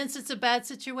 We're convinced it's a bad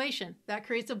situation. That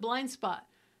creates a blind spot.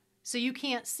 So you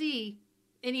can't see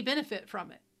any benefit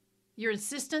from it. You're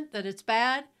insistent that it's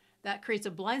bad. That creates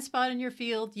a blind spot in your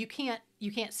field. You can't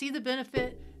see the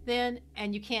benefit then,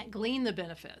 and you can't glean the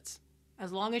benefits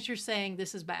as long as you're saying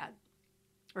this is bad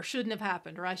or shouldn't have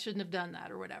happened or I shouldn't have done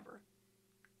that or whatever.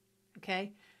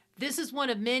 Okay? This is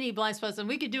one of many blind spots, and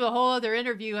we could do a whole other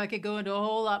interview. I could go into a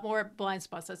whole lot more blind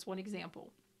spots. That's one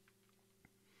example.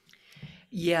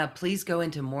 Yeah, please go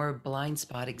into more blind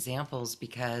spot examples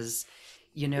because,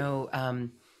 you know,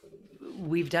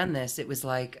 we've done this. It was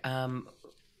like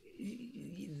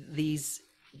these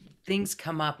things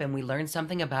come up and we learn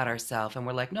something about ourselves and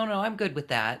we're like, no, I'm good with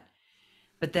that.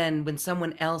 But then when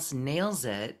someone else nails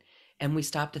it and we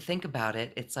stop to think about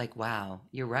it, it's like, wow,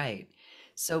 you're right.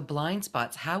 So blind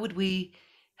spots, how would we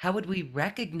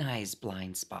recognize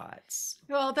blind spots?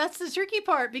 Well, that's the tricky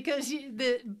part because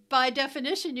by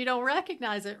definition, you don't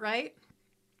recognize it, right?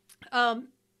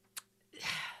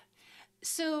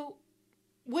 So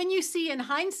when you see in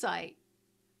hindsight,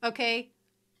 okay,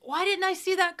 why didn't I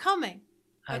see that coming?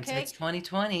 Okay. Hindsight's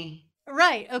 2020.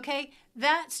 Right. Okay.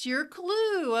 That's your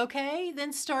clue. Okay.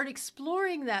 Then start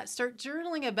exploring that. Start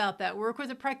journaling about that. Work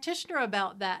with a practitioner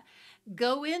about that.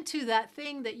 Go into that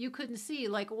thing that you couldn't see.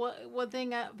 Like one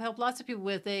thing I've helped lots of people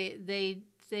with, they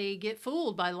get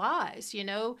fooled by lies. You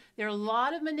know, there are a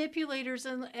lot of manipulators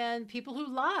and people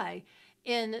who lie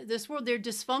in this world. They're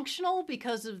dysfunctional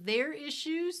because of their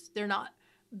issues. They're not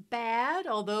bad,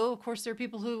 although of course there are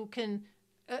people who can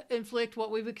inflict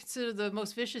what we would consider the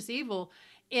most vicious evil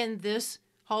in this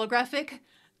holographic,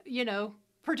 you know,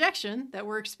 projection that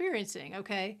we're experiencing.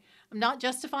 Okay. I'm not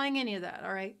justifying any of that.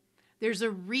 All right. There's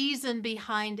a reason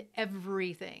behind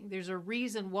everything. There's a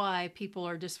reason why people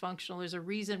are dysfunctional. There's a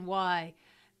reason why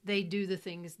they do the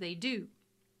things they do.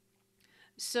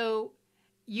 So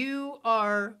your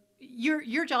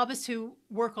job is to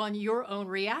work on your own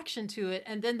reaction to it.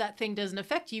 And then that thing doesn't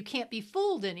affect you. You can't be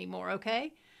fooled anymore.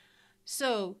 Okay.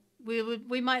 So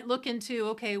we might look into,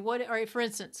 okay, all right, for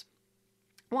instance,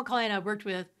 one client I worked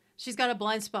with, she's got a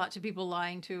blind spot to people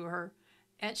lying to her.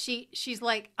 And she's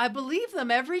like, I believe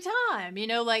them every time, you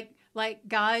know, like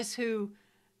guys who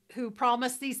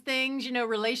promise these things, you know,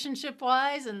 relationship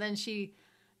wise. And then she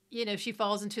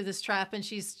falls into this trap and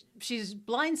she's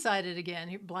blindsided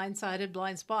again, blindsided,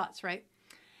 blind spots. Right.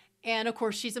 And of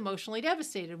course she's emotionally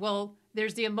devastated. Well,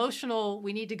 there's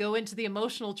we need to go into the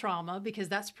emotional trauma because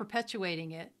that's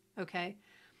perpetuating it. Okay.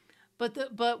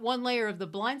 But one layer of the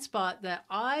blind spot that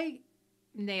I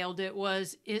nailed it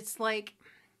was, it's like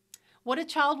what a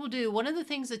child will do. One of the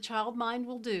things a child mind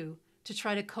will do to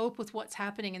try to cope with what's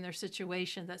happening in their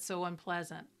situation that's so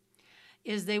unpleasant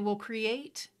is they will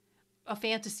create a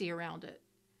fantasy around it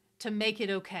to make it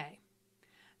okay.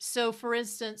 So for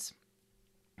instance,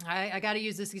 I got to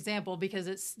use this example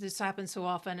because this happens so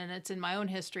often and it's in my own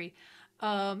history.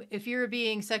 If you're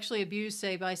being sexually abused,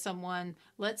 say by someone,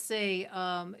 let's say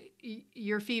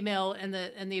you're female and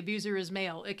the abuser is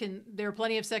male. There are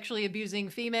plenty of sexually abusing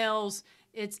females.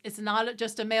 It's not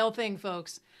just a male thing,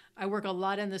 folks. I work a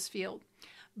lot in this field,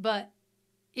 but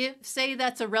say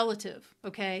that's a relative,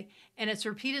 okay, and it's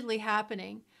repeatedly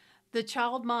happening, the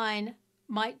child mind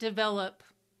might develop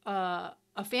a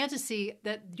fantasy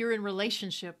that you're in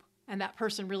relationship and that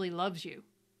person really loves you,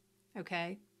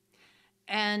 okay,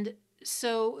 and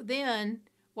so then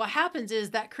what happens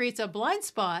is that creates a blind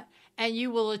spot and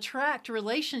you will attract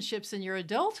relationships in your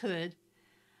adulthood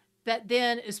that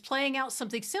then is playing out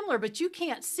something similar, but you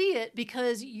can't see it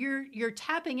because you're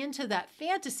tapping into that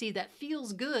fantasy that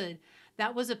feels good.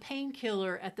 That was a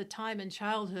painkiller at the time in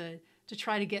childhood to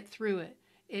try to get through it.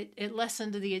 It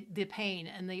lessened the pain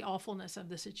and the awfulness of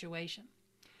the situation.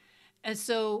 And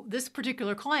so this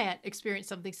particular client experienced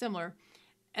something similar.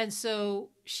 And so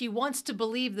she wants to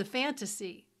believe the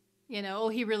fantasy, you know, oh,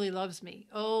 he really loves me.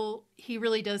 Oh, he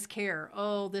really does care.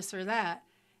 Oh, this or that.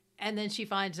 And then she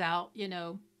finds out, you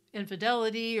know,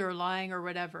 infidelity or lying or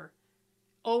whatever,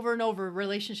 over and over,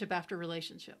 relationship after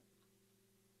relationship.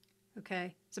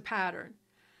 Okay. It's a pattern.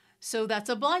 So that's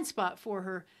a blind spot for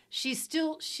her. She's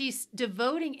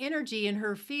devoting energy in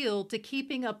her field to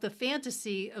keeping up the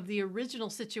fantasy of the original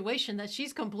situation that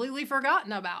she's completely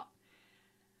forgotten about.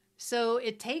 So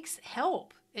it takes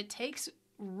help. It takes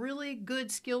really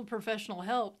good, skilled professional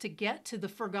help to get to the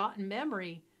forgotten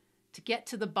memory, to get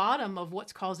to the bottom of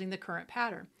what's causing the current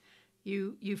pattern.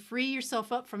 You free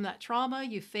yourself up from that trauma,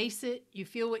 you face it, you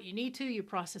feel what you need to, you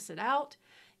process it out,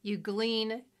 you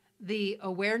glean the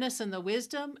awareness and the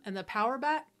wisdom and the power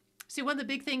back. See, one of the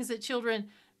big things that children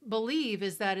believe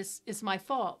is that it's my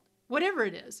fault, whatever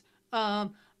it is,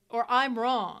 or I'm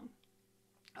wrong.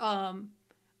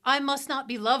 I must not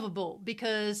be lovable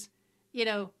because,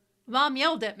 mom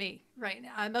yelled at me right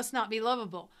now. I must not be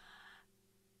lovable.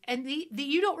 And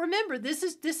you don't remember, this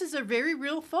is a very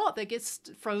real thought that gets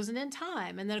frozen in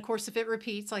time. And then, of course, if it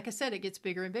repeats, like I said, it gets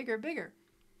bigger and bigger and bigger.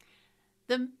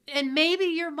 And maybe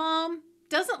your mom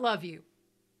doesn't love you.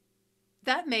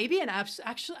 That may be an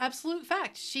absolute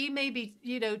fact. She may be,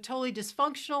 totally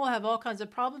dysfunctional, have all kinds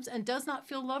of problems, and does not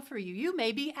feel love for you. You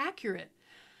may be accurate.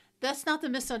 That's not the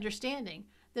misunderstanding.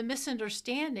 The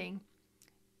misunderstanding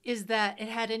is that it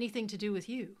had anything to do with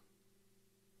you.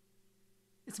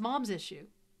 It's mom's issue.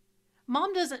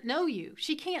 Mom doesn't know you.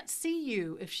 She can't see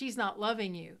you if she's not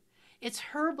loving you. It's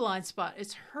her blind spot.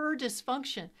 It's her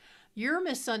dysfunction. Your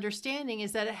misunderstanding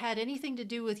is that it had anything to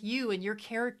do with you and your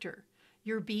character,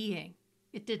 your being.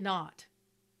 It did not.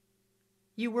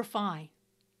 You were fine.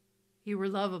 You were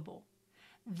lovable.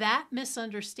 That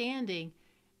misunderstanding,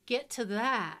 get to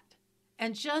that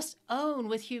and just own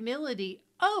with humility,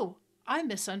 oh, I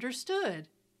misunderstood.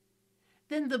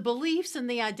 Then the beliefs and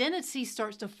the identity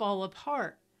starts to fall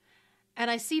apart.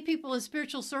 And I see people in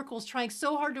spiritual circles trying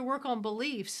so hard to work on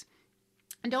beliefs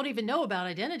and don't even know about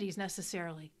identities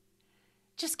necessarily.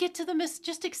 Just get to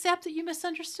just accept that you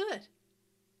misunderstood.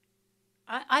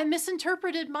 I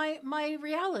misinterpreted my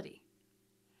reality.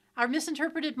 I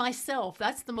misinterpreted myself.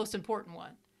 That's the most important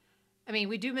one. I mean,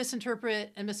 we do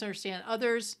misinterpret and misunderstand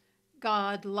others,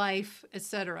 God, life,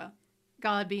 etc.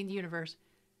 God being the universe.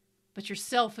 But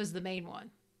yourself is the main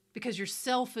one, because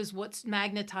yourself is what's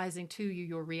magnetizing to you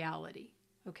your reality,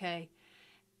 okay?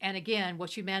 And again,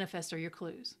 what you manifest are your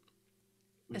clues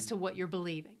as to what you're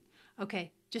believing.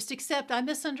 Okay, just accept I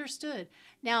misunderstood.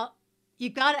 Now, you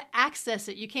got to access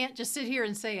it. You can't just sit here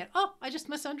and say it. Oh, I just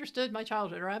misunderstood my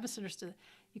childhood, or I misunderstood.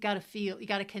 You got to feel, you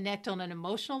got to connect on an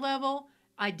emotional level,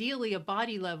 ideally a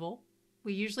body level.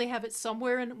 We usually have it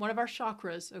somewhere in one of our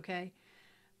chakras, okay?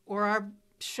 Or our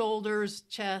shoulders,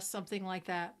 chest, something like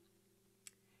that.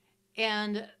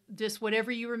 And just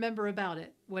whatever you remember about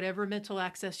it, whatever mental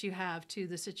access you have to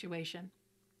the situation.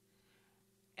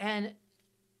 And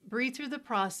breathe through the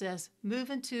process,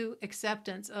 move into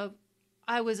acceptance of,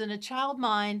 I was in a child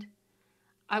mind.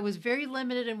 I was very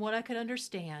limited in what I could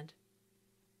understand.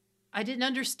 I didn't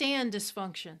understand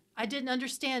dysfunction. I didn't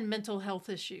understand mental health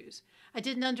issues. I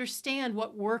didn't understand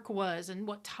what work was and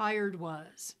what tired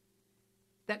was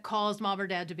that caused mom or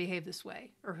dad to behave this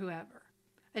way, or whoever.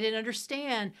 I didn't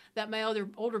understand that my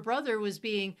older brother was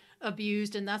being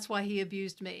abused and that's why he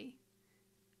abused me.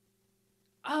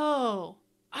 Oh,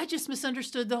 I just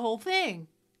misunderstood the whole thing.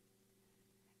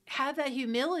 Have that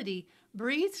humility,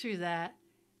 breathe through that,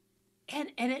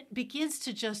 and it begins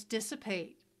to just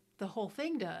dissipate. The whole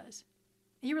thing does.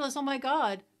 And you realize, oh my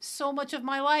God, so much of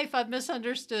my life I've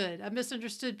misunderstood. I've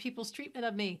misunderstood people's treatment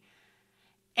of me.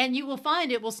 And you will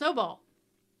find it will snowball.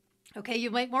 Okay, you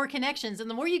make more connections. And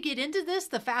the more you get into this,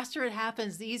 the faster it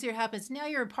happens, the easier it happens. Now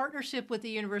you're in partnership with the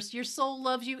universe. Your soul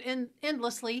loves you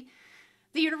endlessly.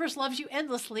 The universe loves you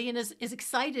endlessly and is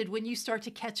excited when you start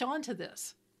to catch on to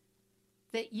this.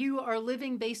 That you are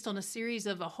living based on a series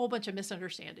of a whole bunch of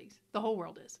misunderstandings. The whole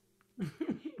world is.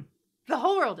 The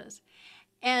whole world is.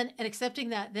 And accepting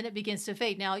that, then it begins to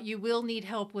fade. Now, you will need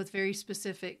help with very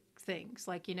specific things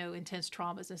like, intense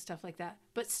traumas and stuff like that.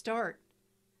 But start.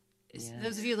 Yes.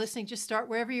 Those of you listening, just start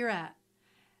wherever you're at.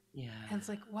 Yeah. And it's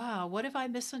like, wow, what if I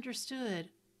misunderstood?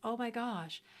 Oh my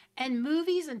gosh. And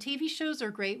movies and TV shows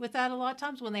are great with that a lot of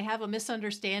times when they have a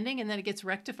misunderstanding and then it gets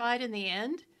rectified in the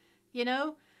end,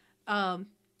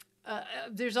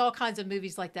 there's all kinds of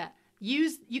movies like that.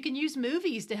 You can use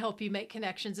movies to help you make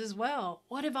connections as well.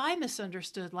 What have I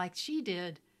misunderstood like she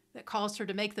did that caused her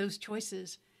to make those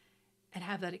choices and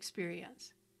have that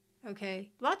experience? Okay.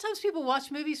 A lot of times people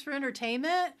watch movies for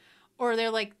entertainment, or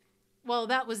they're like, well,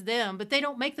 that was them, but they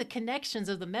don't make the connections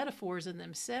of the metaphors in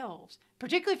themselves.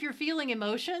 Particularly if you're feeling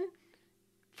emotion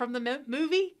from the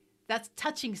movie, that's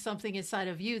touching something inside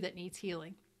of you that needs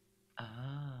healing.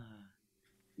 Ah,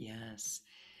 yes.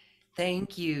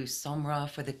 Thank you, Somra,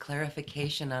 for the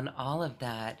clarification on all of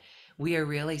that. We are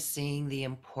really seeing the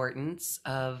importance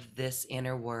of this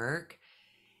inner work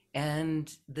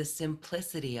and the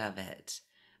simplicity of it.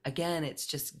 Again, it's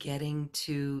just getting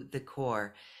to the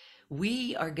core.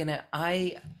 We're gonna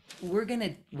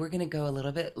go a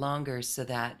little bit longer so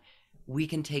that we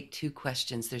can take 2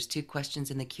 questions. There's 2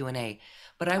 questions in the Q&A,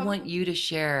 but I want you to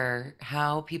share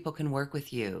how people can work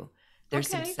with you. There's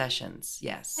some sessions.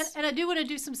 Yes. And I do want to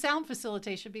do some sound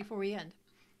facilitation before we end.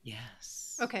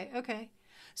 Yes. Okay.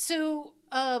 So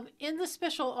in the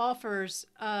special offers,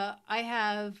 I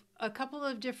have a couple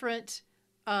of different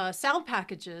sound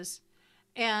packages.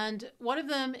 And one of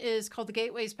them is called the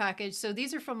Gateways package. So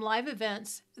these are from live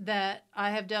events that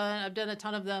I have done. I've done a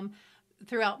ton of them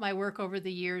throughout my work over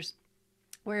the years,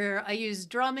 where I use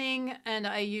drumming and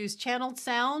I use channeled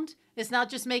sound. It's not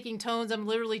just making tones. I'm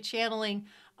literally channeling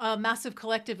a massive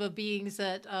collective of beings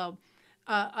that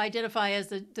identify as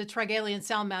the Trigalian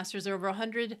Sound Masters. There are over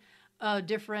 100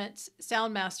 different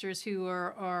sound masters who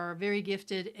are very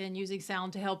gifted in using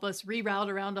sound to help us reroute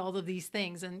around all of these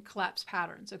things and collapse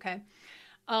patterns, okay?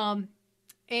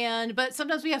 But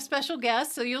sometimes we have special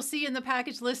guests. So you'll see in the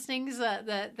package listings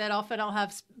that often I'll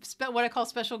have what I call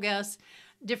special guests,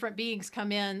 different beings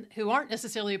come in who aren't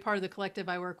necessarily a part of the collective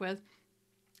I work with.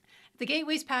 The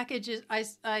Gateways package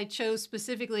I chose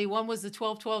specifically. One was the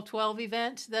 12-12-12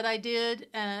 event that I did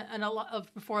and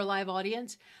before a live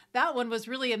audience. That one was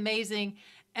really amazing.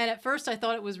 And at first I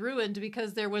thought it was ruined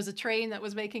because there was a train that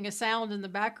was making a sound in the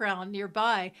background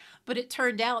nearby. But it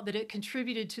turned out that it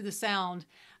contributed to the sound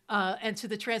and to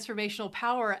the transformational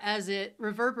power as it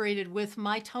reverberated with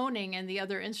my toning and the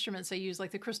other instruments I use,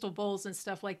 like the crystal bowls and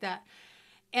stuff like that.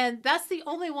 And that's the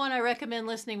only one I recommend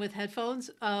listening with headphones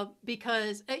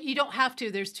because you don't have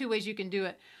to. There's 2 ways you can do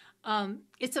it.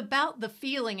 It's about the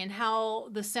feeling and how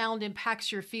the sound impacts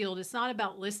your field. It's not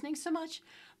about listening so much.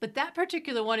 But that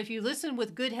particular one, if you listen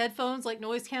with good headphones, like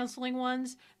noise canceling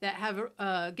ones that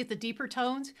have get the deeper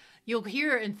tones, you'll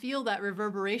hear and feel that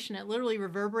reverberation. It literally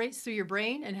reverberates through your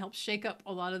brain and helps shake up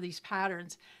a lot of these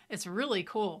patterns. It's really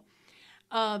cool.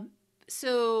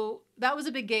 So that was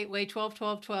a big gateway,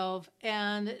 12-12-12.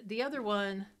 And the other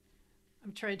one,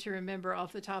 I'm trying to remember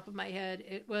off the top of my head.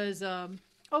 It was, so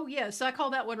I call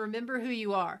that one Remember Who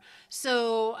You Are.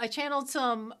 So I channeled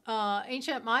some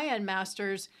ancient Mayan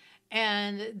masters,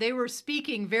 and they were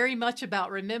speaking very much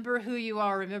about remember who you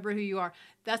are, remember who you are.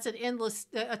 That's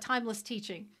a timeless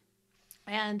teaching.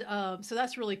 And so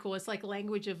that's really cool. It's like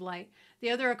language of light. The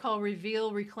other I call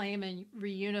Reveal, Reclaim, and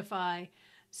Reunify.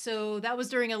 So that was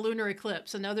during a lunar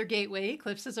eclipse, another gateway.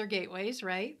 Eclipses are gateways,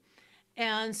 right?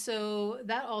 And so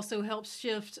that also helps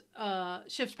shift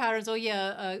patterns. Oh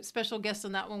yeah, a special guest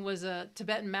on that one was a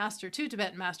Tibetan master, 2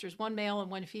 Tibetan masters, 1 male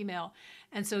and 1 female.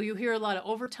 And so you hear a lot of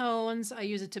overtones. I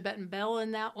use a Tibetan bell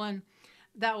in that one.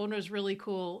 That one was really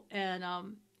cool. And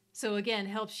so again,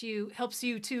 helps you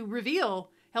to reveal,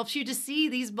 helps you to see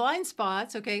these blind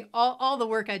spots. Okay, all the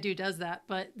work I do does that,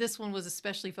 but this one was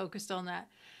especially focused on that.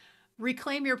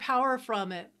 Reclaim your power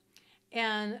from it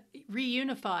and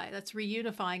reunify. That's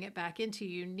reunifying it back into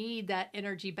you. You need that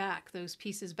energy back, those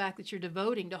pieces back that you're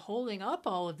devoting to holding up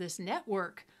all of this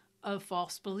network of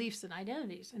false beliefs and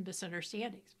identities and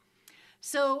misunderstandings.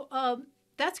 So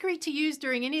that's great to use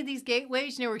during any of these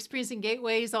gateways. You know, we're experiencing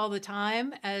gateways all the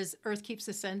time as Earth keeps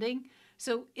ascending.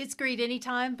 So it's great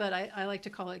anytime, but I like to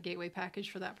call it a gateway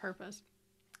package for that purpose.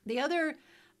 The other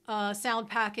sound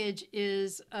package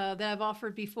is that I've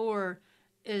offered before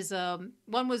is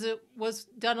one was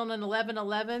done on an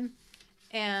 11-11,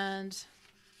 and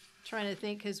I'm trying to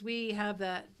think because we have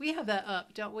that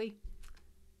up, don't we?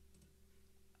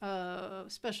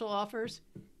 Special offers.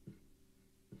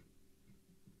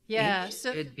 Yeah, It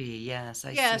so should be, yes.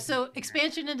 so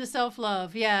expansion into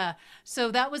self-love. Yeah. So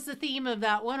that was the theme of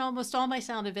that one. Almost all my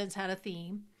sound events had a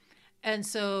theme. And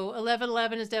so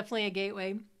 11-11 is definitely a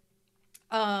gateway.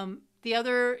 The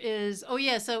other is,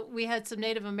 so we had some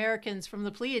Native Americans from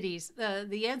the Pleiades.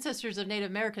 The ancestors of Native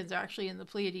Americans are actually in the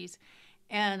Pleiades.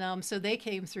 And so they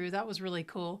came through. That was really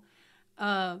cool.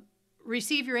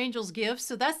 Receive your angels' gifts.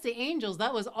 So that's the angels.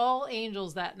 That was all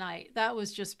angels that night. That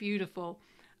was just beautiful.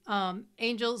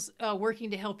 Angels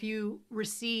working to help you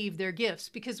receive their gifts,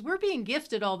 because we're being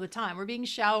gifted all the time. We're being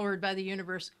showered by the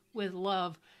universe with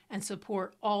love and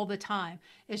support all the time.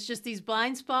 It's just these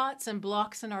blind spots and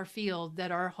blocks in our field that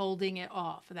are holding it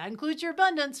off. That includes your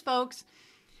abundance, folks.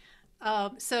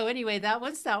 So anyway, that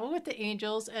one with the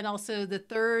angels. And also the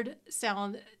third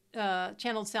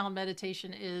channeled sound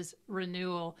meditation is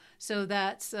renewal. So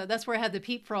that's where I had the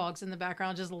peat frogs in the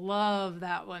background. Just love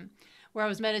that one, where I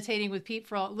was meditating with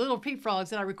little peat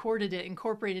frogs, and I recorded it,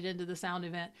 incorporated into the sound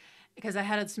event, because I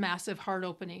had this massive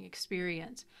heart-opening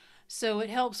experience. So it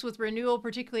helps with renewal,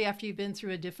 particularly after you've been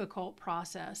through a difficult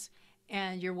process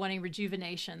and you're wanting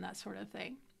rejuvenation, that sort of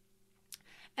thing.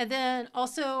 And then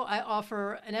also I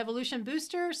offer an evolution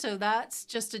booster. So that's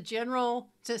just a general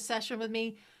session with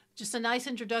me, just a nice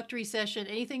introductory session,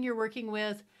 anything you're working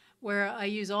with, where I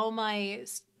use all my,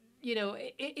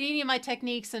 any of my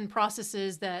techniques and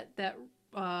processes that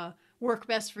work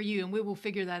best for you. And we will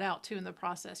figure that out too in the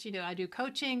process. I do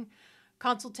coaching,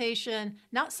 consultation,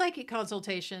 not psychic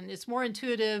consultation. It's more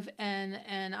intuitive,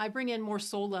 and I bring in more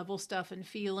soul level stuff and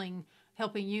feeling,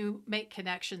 helping you make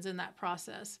connections in that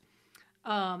process.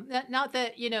 Not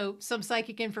that, some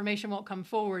psychic information won't come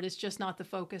forward. It's just not the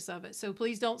focus of it. So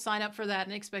please don't sign up for that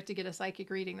and expect to get a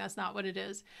psychic reading. That's not what it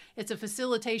is. It's a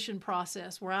facilitation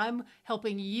process where I'm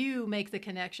helping you make the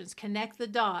connections, connect the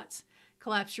dots,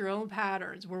 collapse your own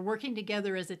patterns. We're working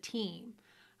together as a team.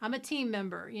 I'm a team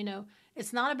member.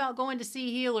 It's not about going to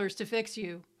see healers to fix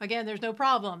you. Again, there's no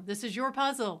problem. This is your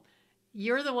puzzle.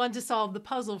 You're the one to solve the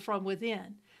puzzle from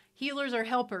within. Healers are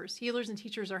helpers. Healers and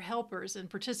teachers are helpers and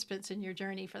participants in your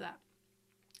journey for that.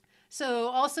 So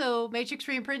also matrix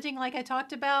reimprinting, like I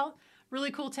talked about, really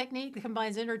cool technique that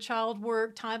combines inner child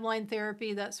work, timeline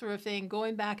therapy, that sort of thing,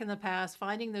 going back in the past,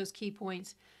 finding those key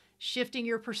points, shifting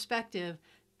your perspective,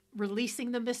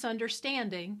 releasing the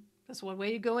misunderstanding. That's one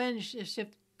way to go in,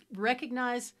 shift,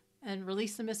 recognize and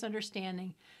release the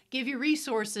misunderstanding. Give you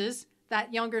resources,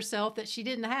 that younger self that she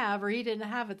didn't have or he didn't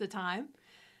have at the time,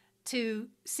 to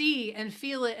see and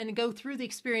feel it and go through the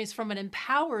experience from an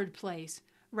empowered place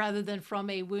rather than from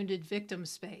a wounded victim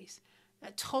space.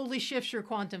 That totally shifts your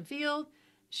quantum field,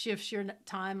 shifts your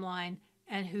timeline,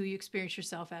 and who you experience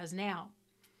yourself as now.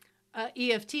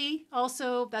 EFT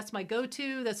also, that's my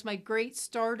go-to. That's my great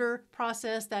starter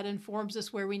process that informs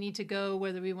us where we need to go,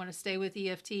 whether we want to stay with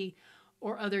EFT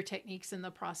or other techniques in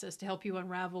the process to help you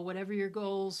unravel whatever your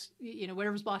goals,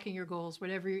 whatever's blocking your goals,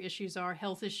 whatever your issues are,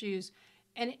 health issues,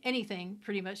 and anything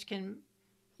pretty much can,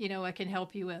 I can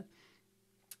help you with.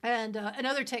 And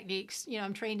other techniques,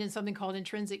 I'm trained in something called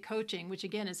intrinsic coaching, which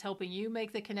again is helping you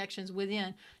make the connections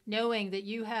within, knowing that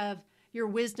your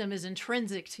wisdom is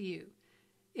intrinsic to you.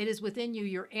 It is within you.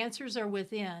 Your answers are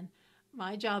within.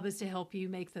 My job is to help you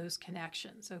make those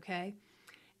connections, okay?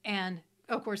 And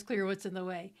of course, clear what's in the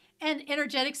way. And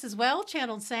energetics as well,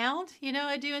 channeled sound,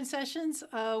 I do in sessions.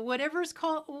 Whatever's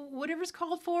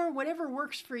called for, whatever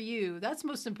works for you. That's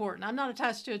most important. I'm not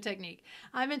attached to a technique.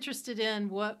 I'm interested in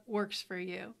what works for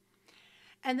you.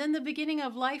 And then the beginning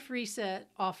of life reset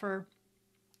offer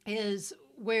is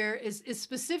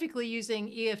specifically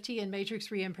using EFT and matrix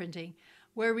reimprinting,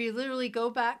 where we literally go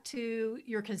back to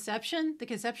your conception, the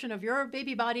conception of your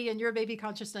baby body and your baby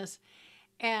consciousness,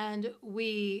 and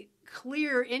we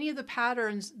clear any of the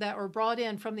patterns that were brought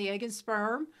in from the egg and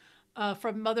sperm,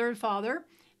 from mother and father.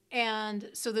 And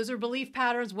so those are belief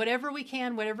patterns, whatever we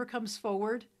can, whatever comes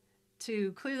forward,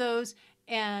 to clear those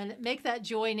and make that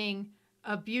joining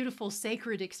a beautiful,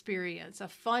 sacred experience, a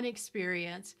fun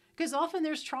experience, because often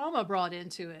there's trauma brought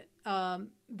into it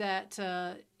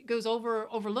that goes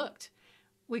overlooked.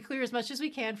 We clear as much as we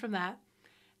can from that.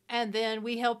 And then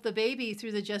we help the baby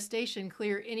through the gestation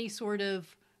clear any sort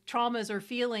of traumas or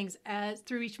feelings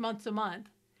through each month to month.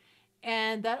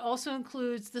 And that also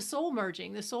includes the soul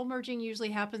merging. The soul merging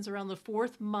usually happens around the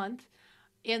 4th month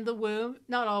in the womb,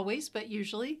 not always, but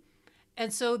usually.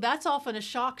 And so that's often a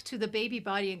shock to the baby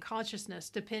body and consciousness,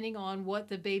 depending on what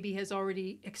the baby has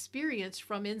already experienced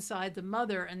from inside the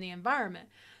mother and the environment.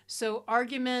 So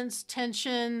arguments,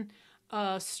 tension,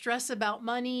 stress about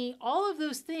money, all of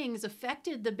those things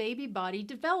affected the baby body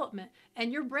development.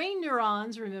 And your brain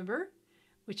neurons, remember,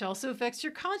 which also affects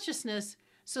your consciousness.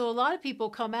 So a lot of people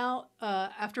come out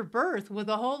after birth with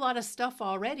a whole lot of stuff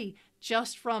already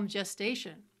just from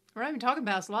gestation. We're not even talking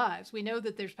past lives. We know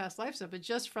that there's past life stuff, but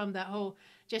just from that whole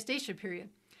gestation period.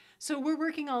 So we're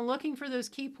working on looking for those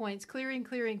key points, clearing,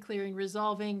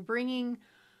 resolving, bringing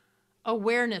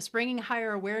awareness, bringing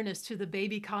higher awareness to the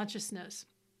baby consciousness,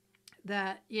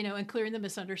 that, and clearing the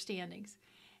misunderstandings.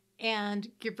 And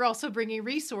you're also bringing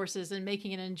resources and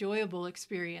making an enjoyable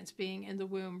experience being in the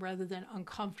womb rather than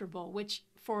uncomfortable, which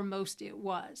for most it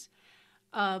was.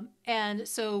 And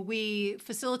so we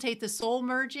facilitate the soul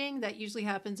merging that usually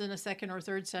happens in a 2nd or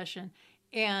 3rd session,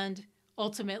 and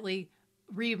ultimately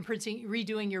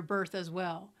redoing your birth as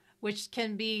well, which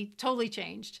can be totally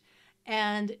changed.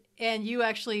 And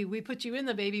we put you in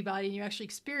the baby body and you actually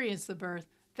experience the birth.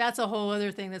 That's a whole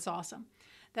other thing that's awesome.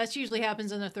 That usually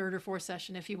happens in the 3rd or 4th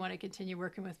session if you want to continue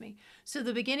working with me. So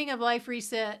the beginning of life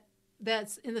reset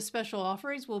that's in the special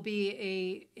offerings will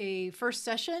be a first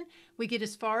session. We get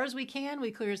as far as we can.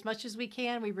 We clear as much as we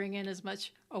can. We bring in as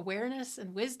much awareness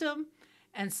and wisdom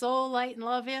and soul, light, and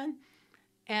love in,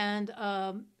 and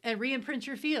re-imprint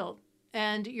your field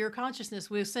and your consciousness.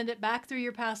 We'll send it back through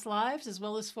your past lives as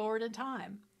well as forward in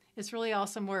time. It's really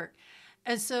awesome work.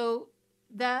 And so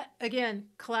that, again,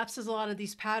 collapses a lot of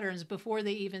these patterns before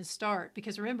they even start,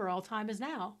 because remember, all time is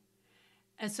now.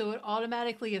 And so it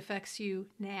automatically affects you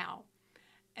now.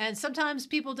 And sometimes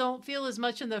people don't feel as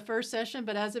much in the first session,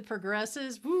 but as it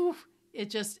progresses, woo, it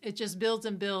just builds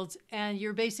and builds, and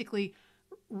you're basically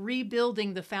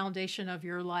rebuilding the foundation of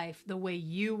your life the way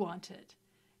you want it,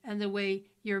 and the way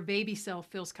your baby self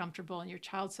feels comfortable and your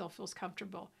child self feels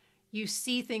comfortable. You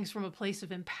see things from a place of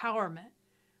empowerment,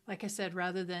 like I said,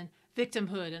 rather than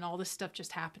victimhood and all this stuff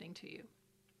just happening to you.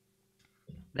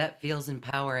 That feels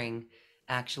empowering,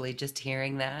 actually, just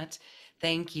hearing that.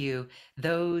 Thank you.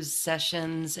 Those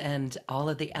sessions and all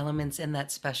of the elements in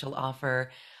that special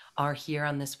offer are here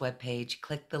on this webpage.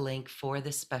 Click the link for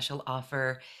the special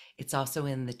offer. It's also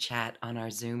in the chat on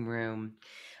our Zoom room.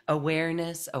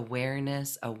 Awareness,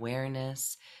 awareness,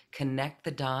 awareness. Connect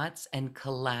the dots and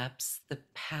collapse the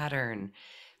pattern.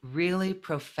 Really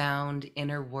profound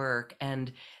inner work.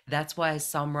 And that's why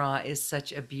Samra is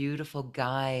such a beautiful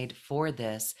guide for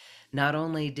this. Not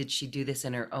only did she do this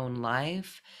in her own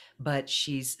life, but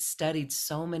she's studied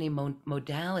so many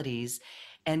modalities,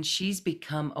 and she's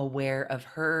become aware of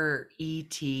her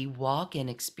ET walk-in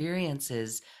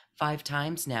experiences 5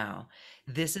 times now.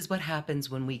 This is what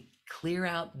happens when we clear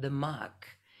out the muck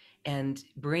and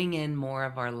bring in more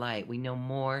of our light. We know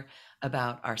more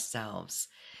about ourselves.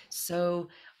 So,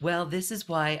 well, this is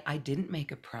why I didn't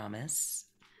make a promise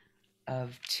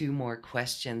of 2 more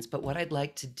questions, but what I'd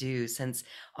like to do, since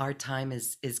our time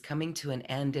is coming to an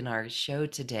end in our show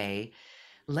today,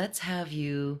 let's have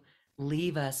you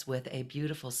leave us with a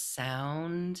beautiful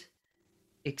sound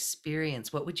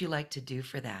experience. What would you like to do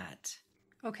for that?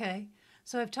 Okay.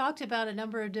 So I've talked about a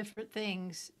number of different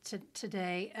things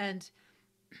today, and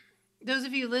those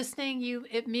of you listening, you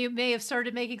may have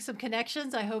started making some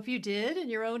connections. I hope you did in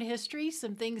your own history,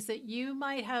 some things that you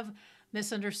might have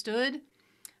misunderstood,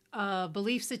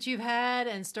 beliefs that you've had,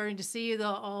 and starting to see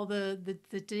all the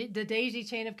daisy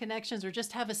chain of connections, or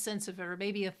just have a sense of it, or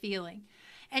maybe a feeling.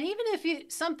 And even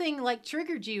if something like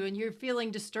triggered you and you're feeling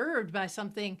disturbed by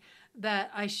something that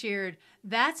I shared,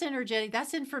 that's energetic,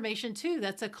 that's information too,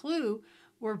 that's a clue.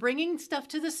 We're bringing stuff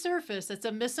to the surface. That's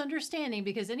a misunderstanding,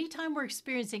 because anytime we're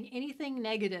experiencing anything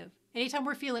negative, anytime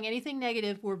we're feeling anything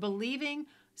negative, we're believing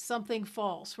something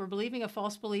false. We're believing a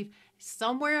false belief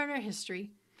somewhere in our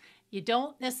history. You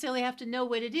don't necessarily have to know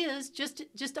what it is.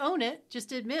 Just own it.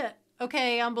 Just admit,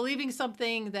 okay, I'm believing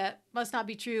something that must not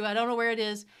be true. I don't know where it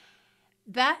is.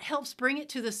 That helps bring it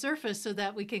to the surface so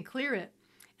that we can clear it.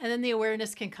 And then the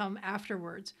awareness can come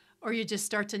afterwards. Or you just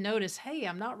start to notice, hey,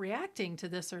 I'm not reacting to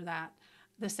this or that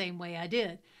the same way I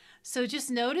did. So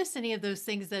just notice any of those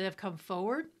things that have come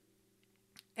forward.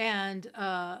 And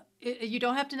you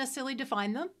don't have to necessarily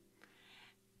define them.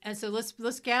 And so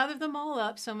let's gather them all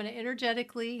up. So I'm going to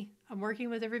energetically, I'm working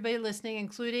with everybody listening,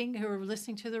 including who are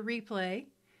listening to the replay.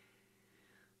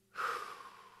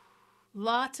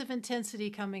 Lots of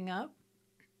intensity coming up.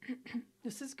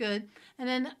 This is good. And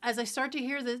then as I start to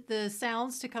hear the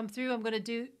sounds to come through, I'm going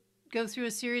to go through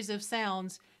a series of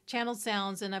sounds, channeled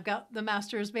sounds, and I've got the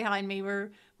masters behind me. We're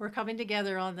coming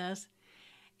together on this.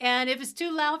 And if it's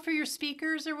too loud for your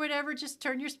speakers or whatever, just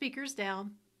turn your speakers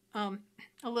down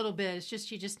a little bit. It's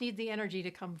just, you just need the energy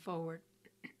to come forward.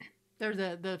 They're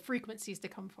the frequencies to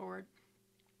come forward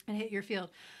and hit your field.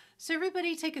 So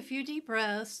everybody take a few deep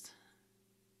breaths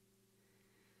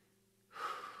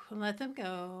and let them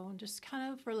go. And just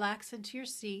kind of relax into your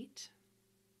seat.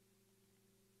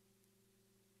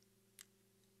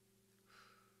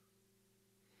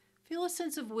 Feel a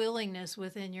sense of willingness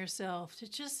within yourself to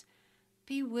just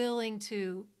be willing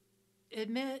to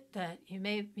admit that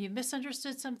you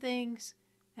misunderstood some things,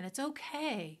 and it's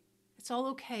okay. It's all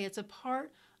okay. It's a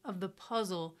part of the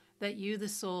puzzle that you, the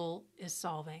soul, is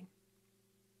solving.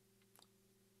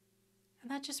 And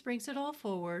that just brings it all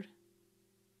forward.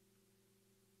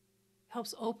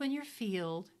 Helps open your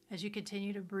field as you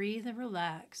continue to breathe and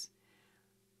relax.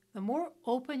 The more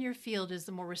open your field is,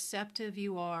 the more receptive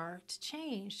you are to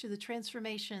change, to the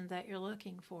transformation that you're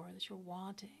looking for, that you're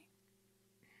wanting.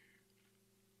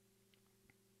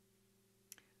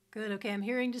 Good. Okay, I'm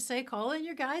hearing to say call in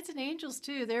your guides and angels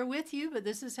too. They're with you, but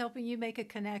this is helping you make a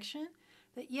connection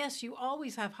that yes, you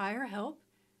always have higher help,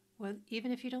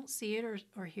 even if you don't see it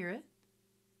or hear it.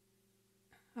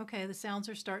 Okay, the sounds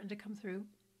are starting to come through.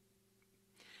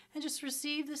 And just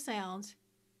receive the sounds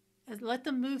and let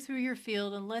them move through your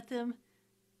field and let them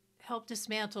help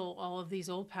dismantle all of these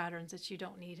old patterns that you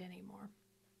don't need anymore.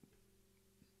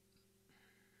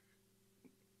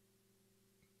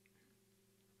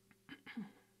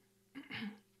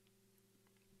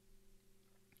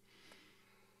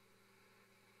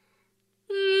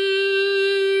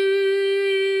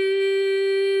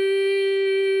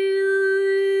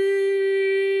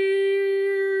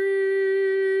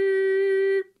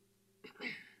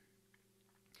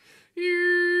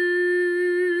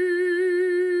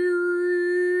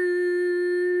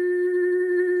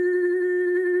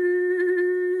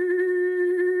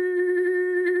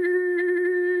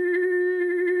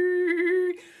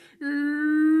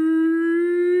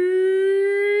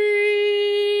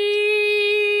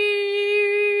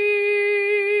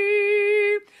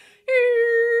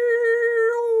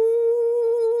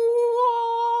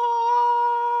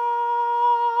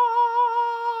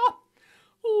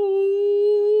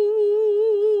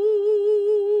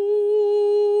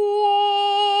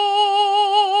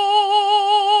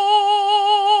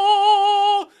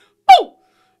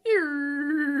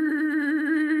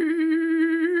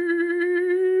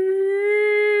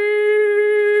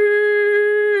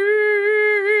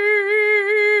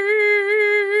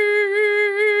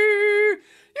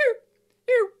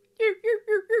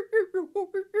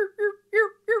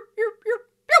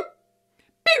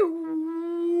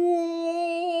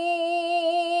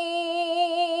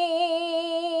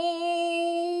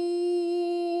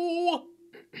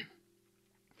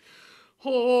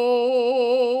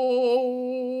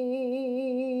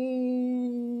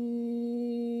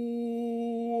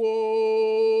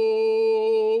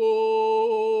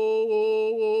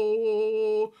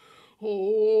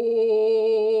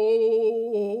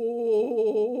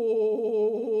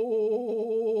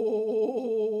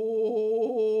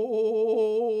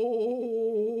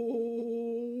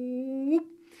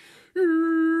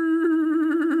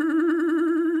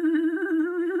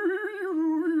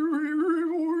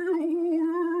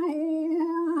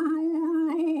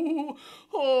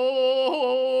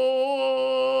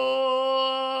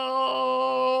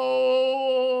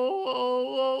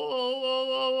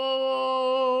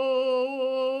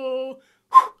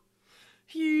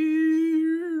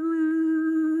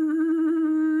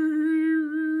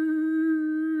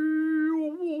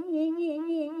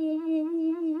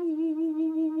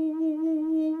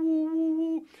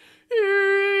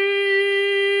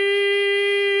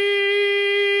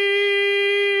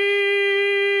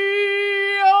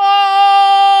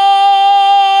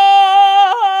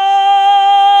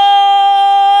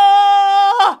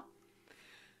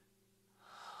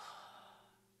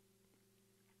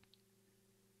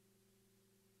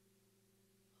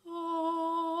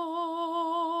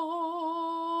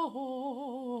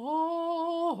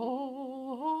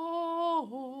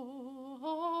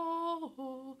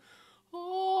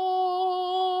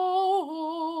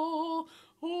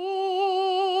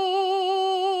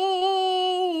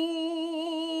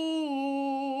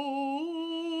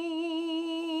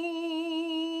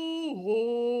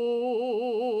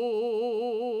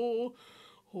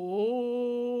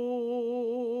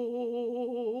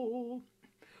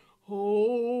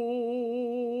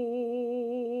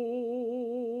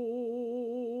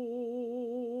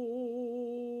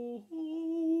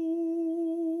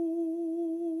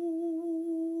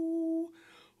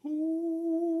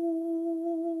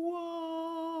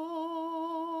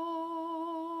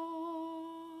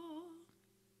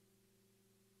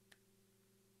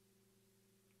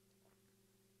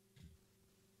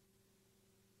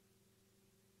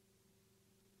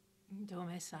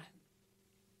 Domesa.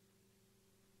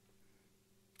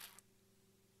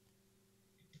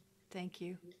 Thank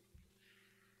you.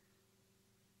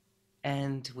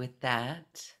 And with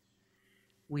that,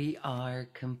 we are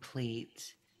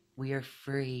complete. We are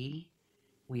free.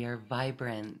 We are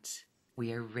vibrant.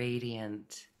 We are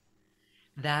radiant.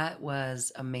 That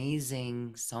was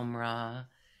amazing, Somra.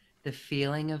 The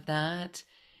feeling of that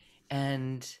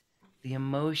and the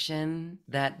emotion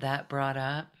that that brought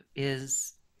up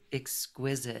is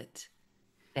exquisite.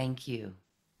 Thank you.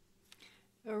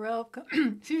 You're welcome.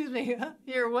 Excuse me.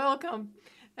 You're welcome.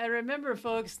 And remember,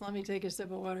 folks, let me take a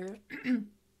sip of water.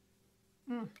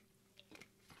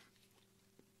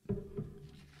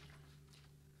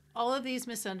 All of these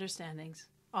misunderstandings,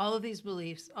 all of these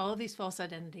beliefs, all of these false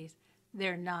identities,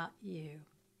 they're not you.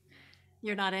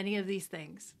 You're not any of these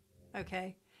things,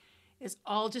 okay? It's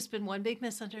all just been one big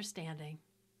misunderstanding.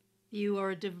 You are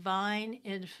a divine,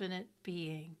 infinite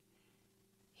being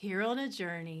here on a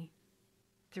journey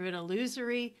through an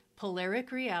illusory,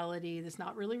 polaric reality that's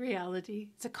not really reality.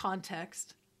 It's a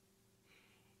context.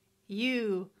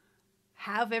 You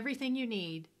have everything you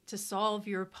need to solve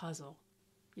your puzzle.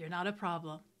 You're not a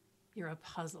problem. You're a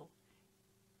puzzle.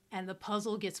 And the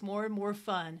puzzle gets more and more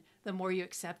fun the more you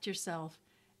accept yourself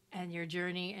and your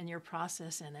journey and your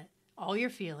process in it. All your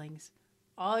feelings,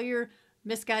 all your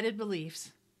misguided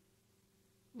beliefs.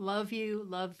 Love you,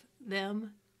 love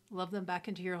them back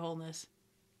into your wholeness.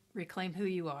 Reclaim who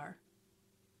you are.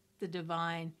 The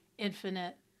divine,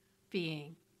 infinite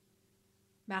being,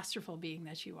 masterful being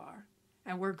that you are.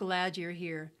 And we're glad you're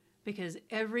here because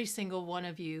every single one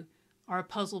of you are a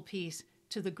puzzle piece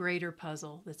to the greater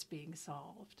puzzle that's being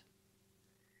solved.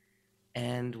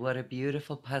 And what a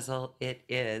beautiful puzzle it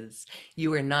is.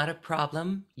 You are not a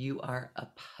problem. You are a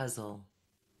puzzle.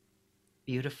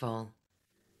 Beautiful.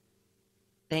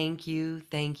 Thank you,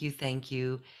 thank you, thank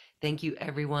you. Thank you,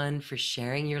 everyone, for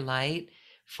sharing your light,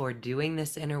 for doing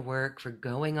this inner work, for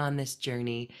going on this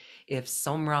journey. If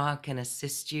Somra can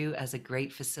assist you as a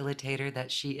great facilitator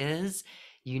that she is,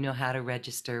 you know how to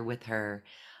register with her.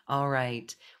 All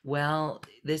right. Well,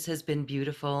 this has been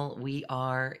beautiful. We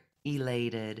are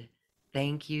elated.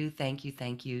 Thank you, thank you,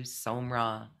 thank you,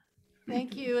 Somra.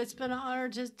 Thank you. It's been an honor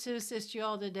to assist you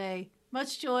all today.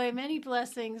 Much joy, many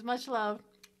blessings, much love.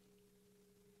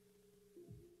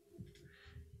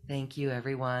 Thank you,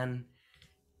 everyone.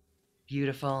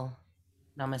 Beautiful.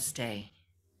 Namaste.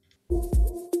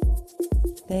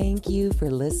 Thank you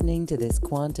for listening to this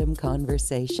quantum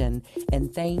conversation,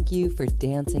 and thank you for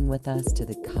dancing with us to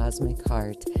the cosmic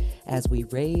heart as we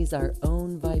raise our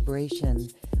own vibration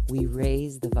we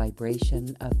raise the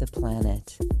vibration of the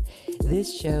planet.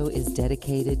 This show is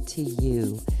dedicated to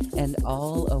you and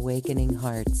all awakening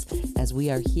hearts as we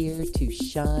are here to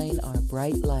shine our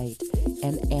bright light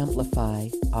and amplify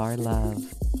our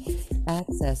love.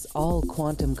 Access all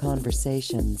quantum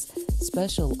conversations,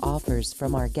 special offers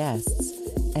from our guests,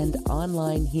 and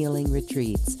online healing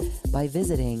retreats by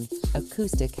visiting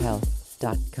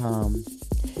acoustichealth.com.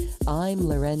 I'm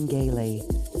Loren Gailey,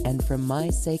 and from my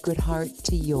sacred heart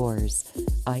to yours,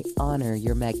 I honor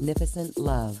your magnificent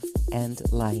love and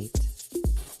light.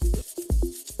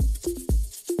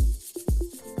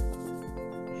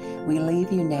 We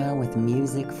leave you now with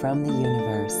music from the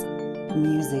universe.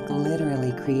 Music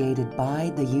literally created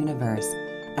by the universe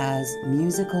as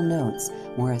musical notes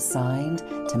were assigned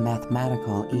to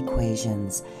mathematical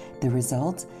equations. The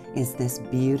result is this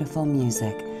beautiful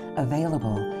music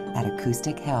available at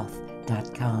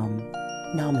acoustichealth.com.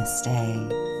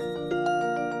 Namaste.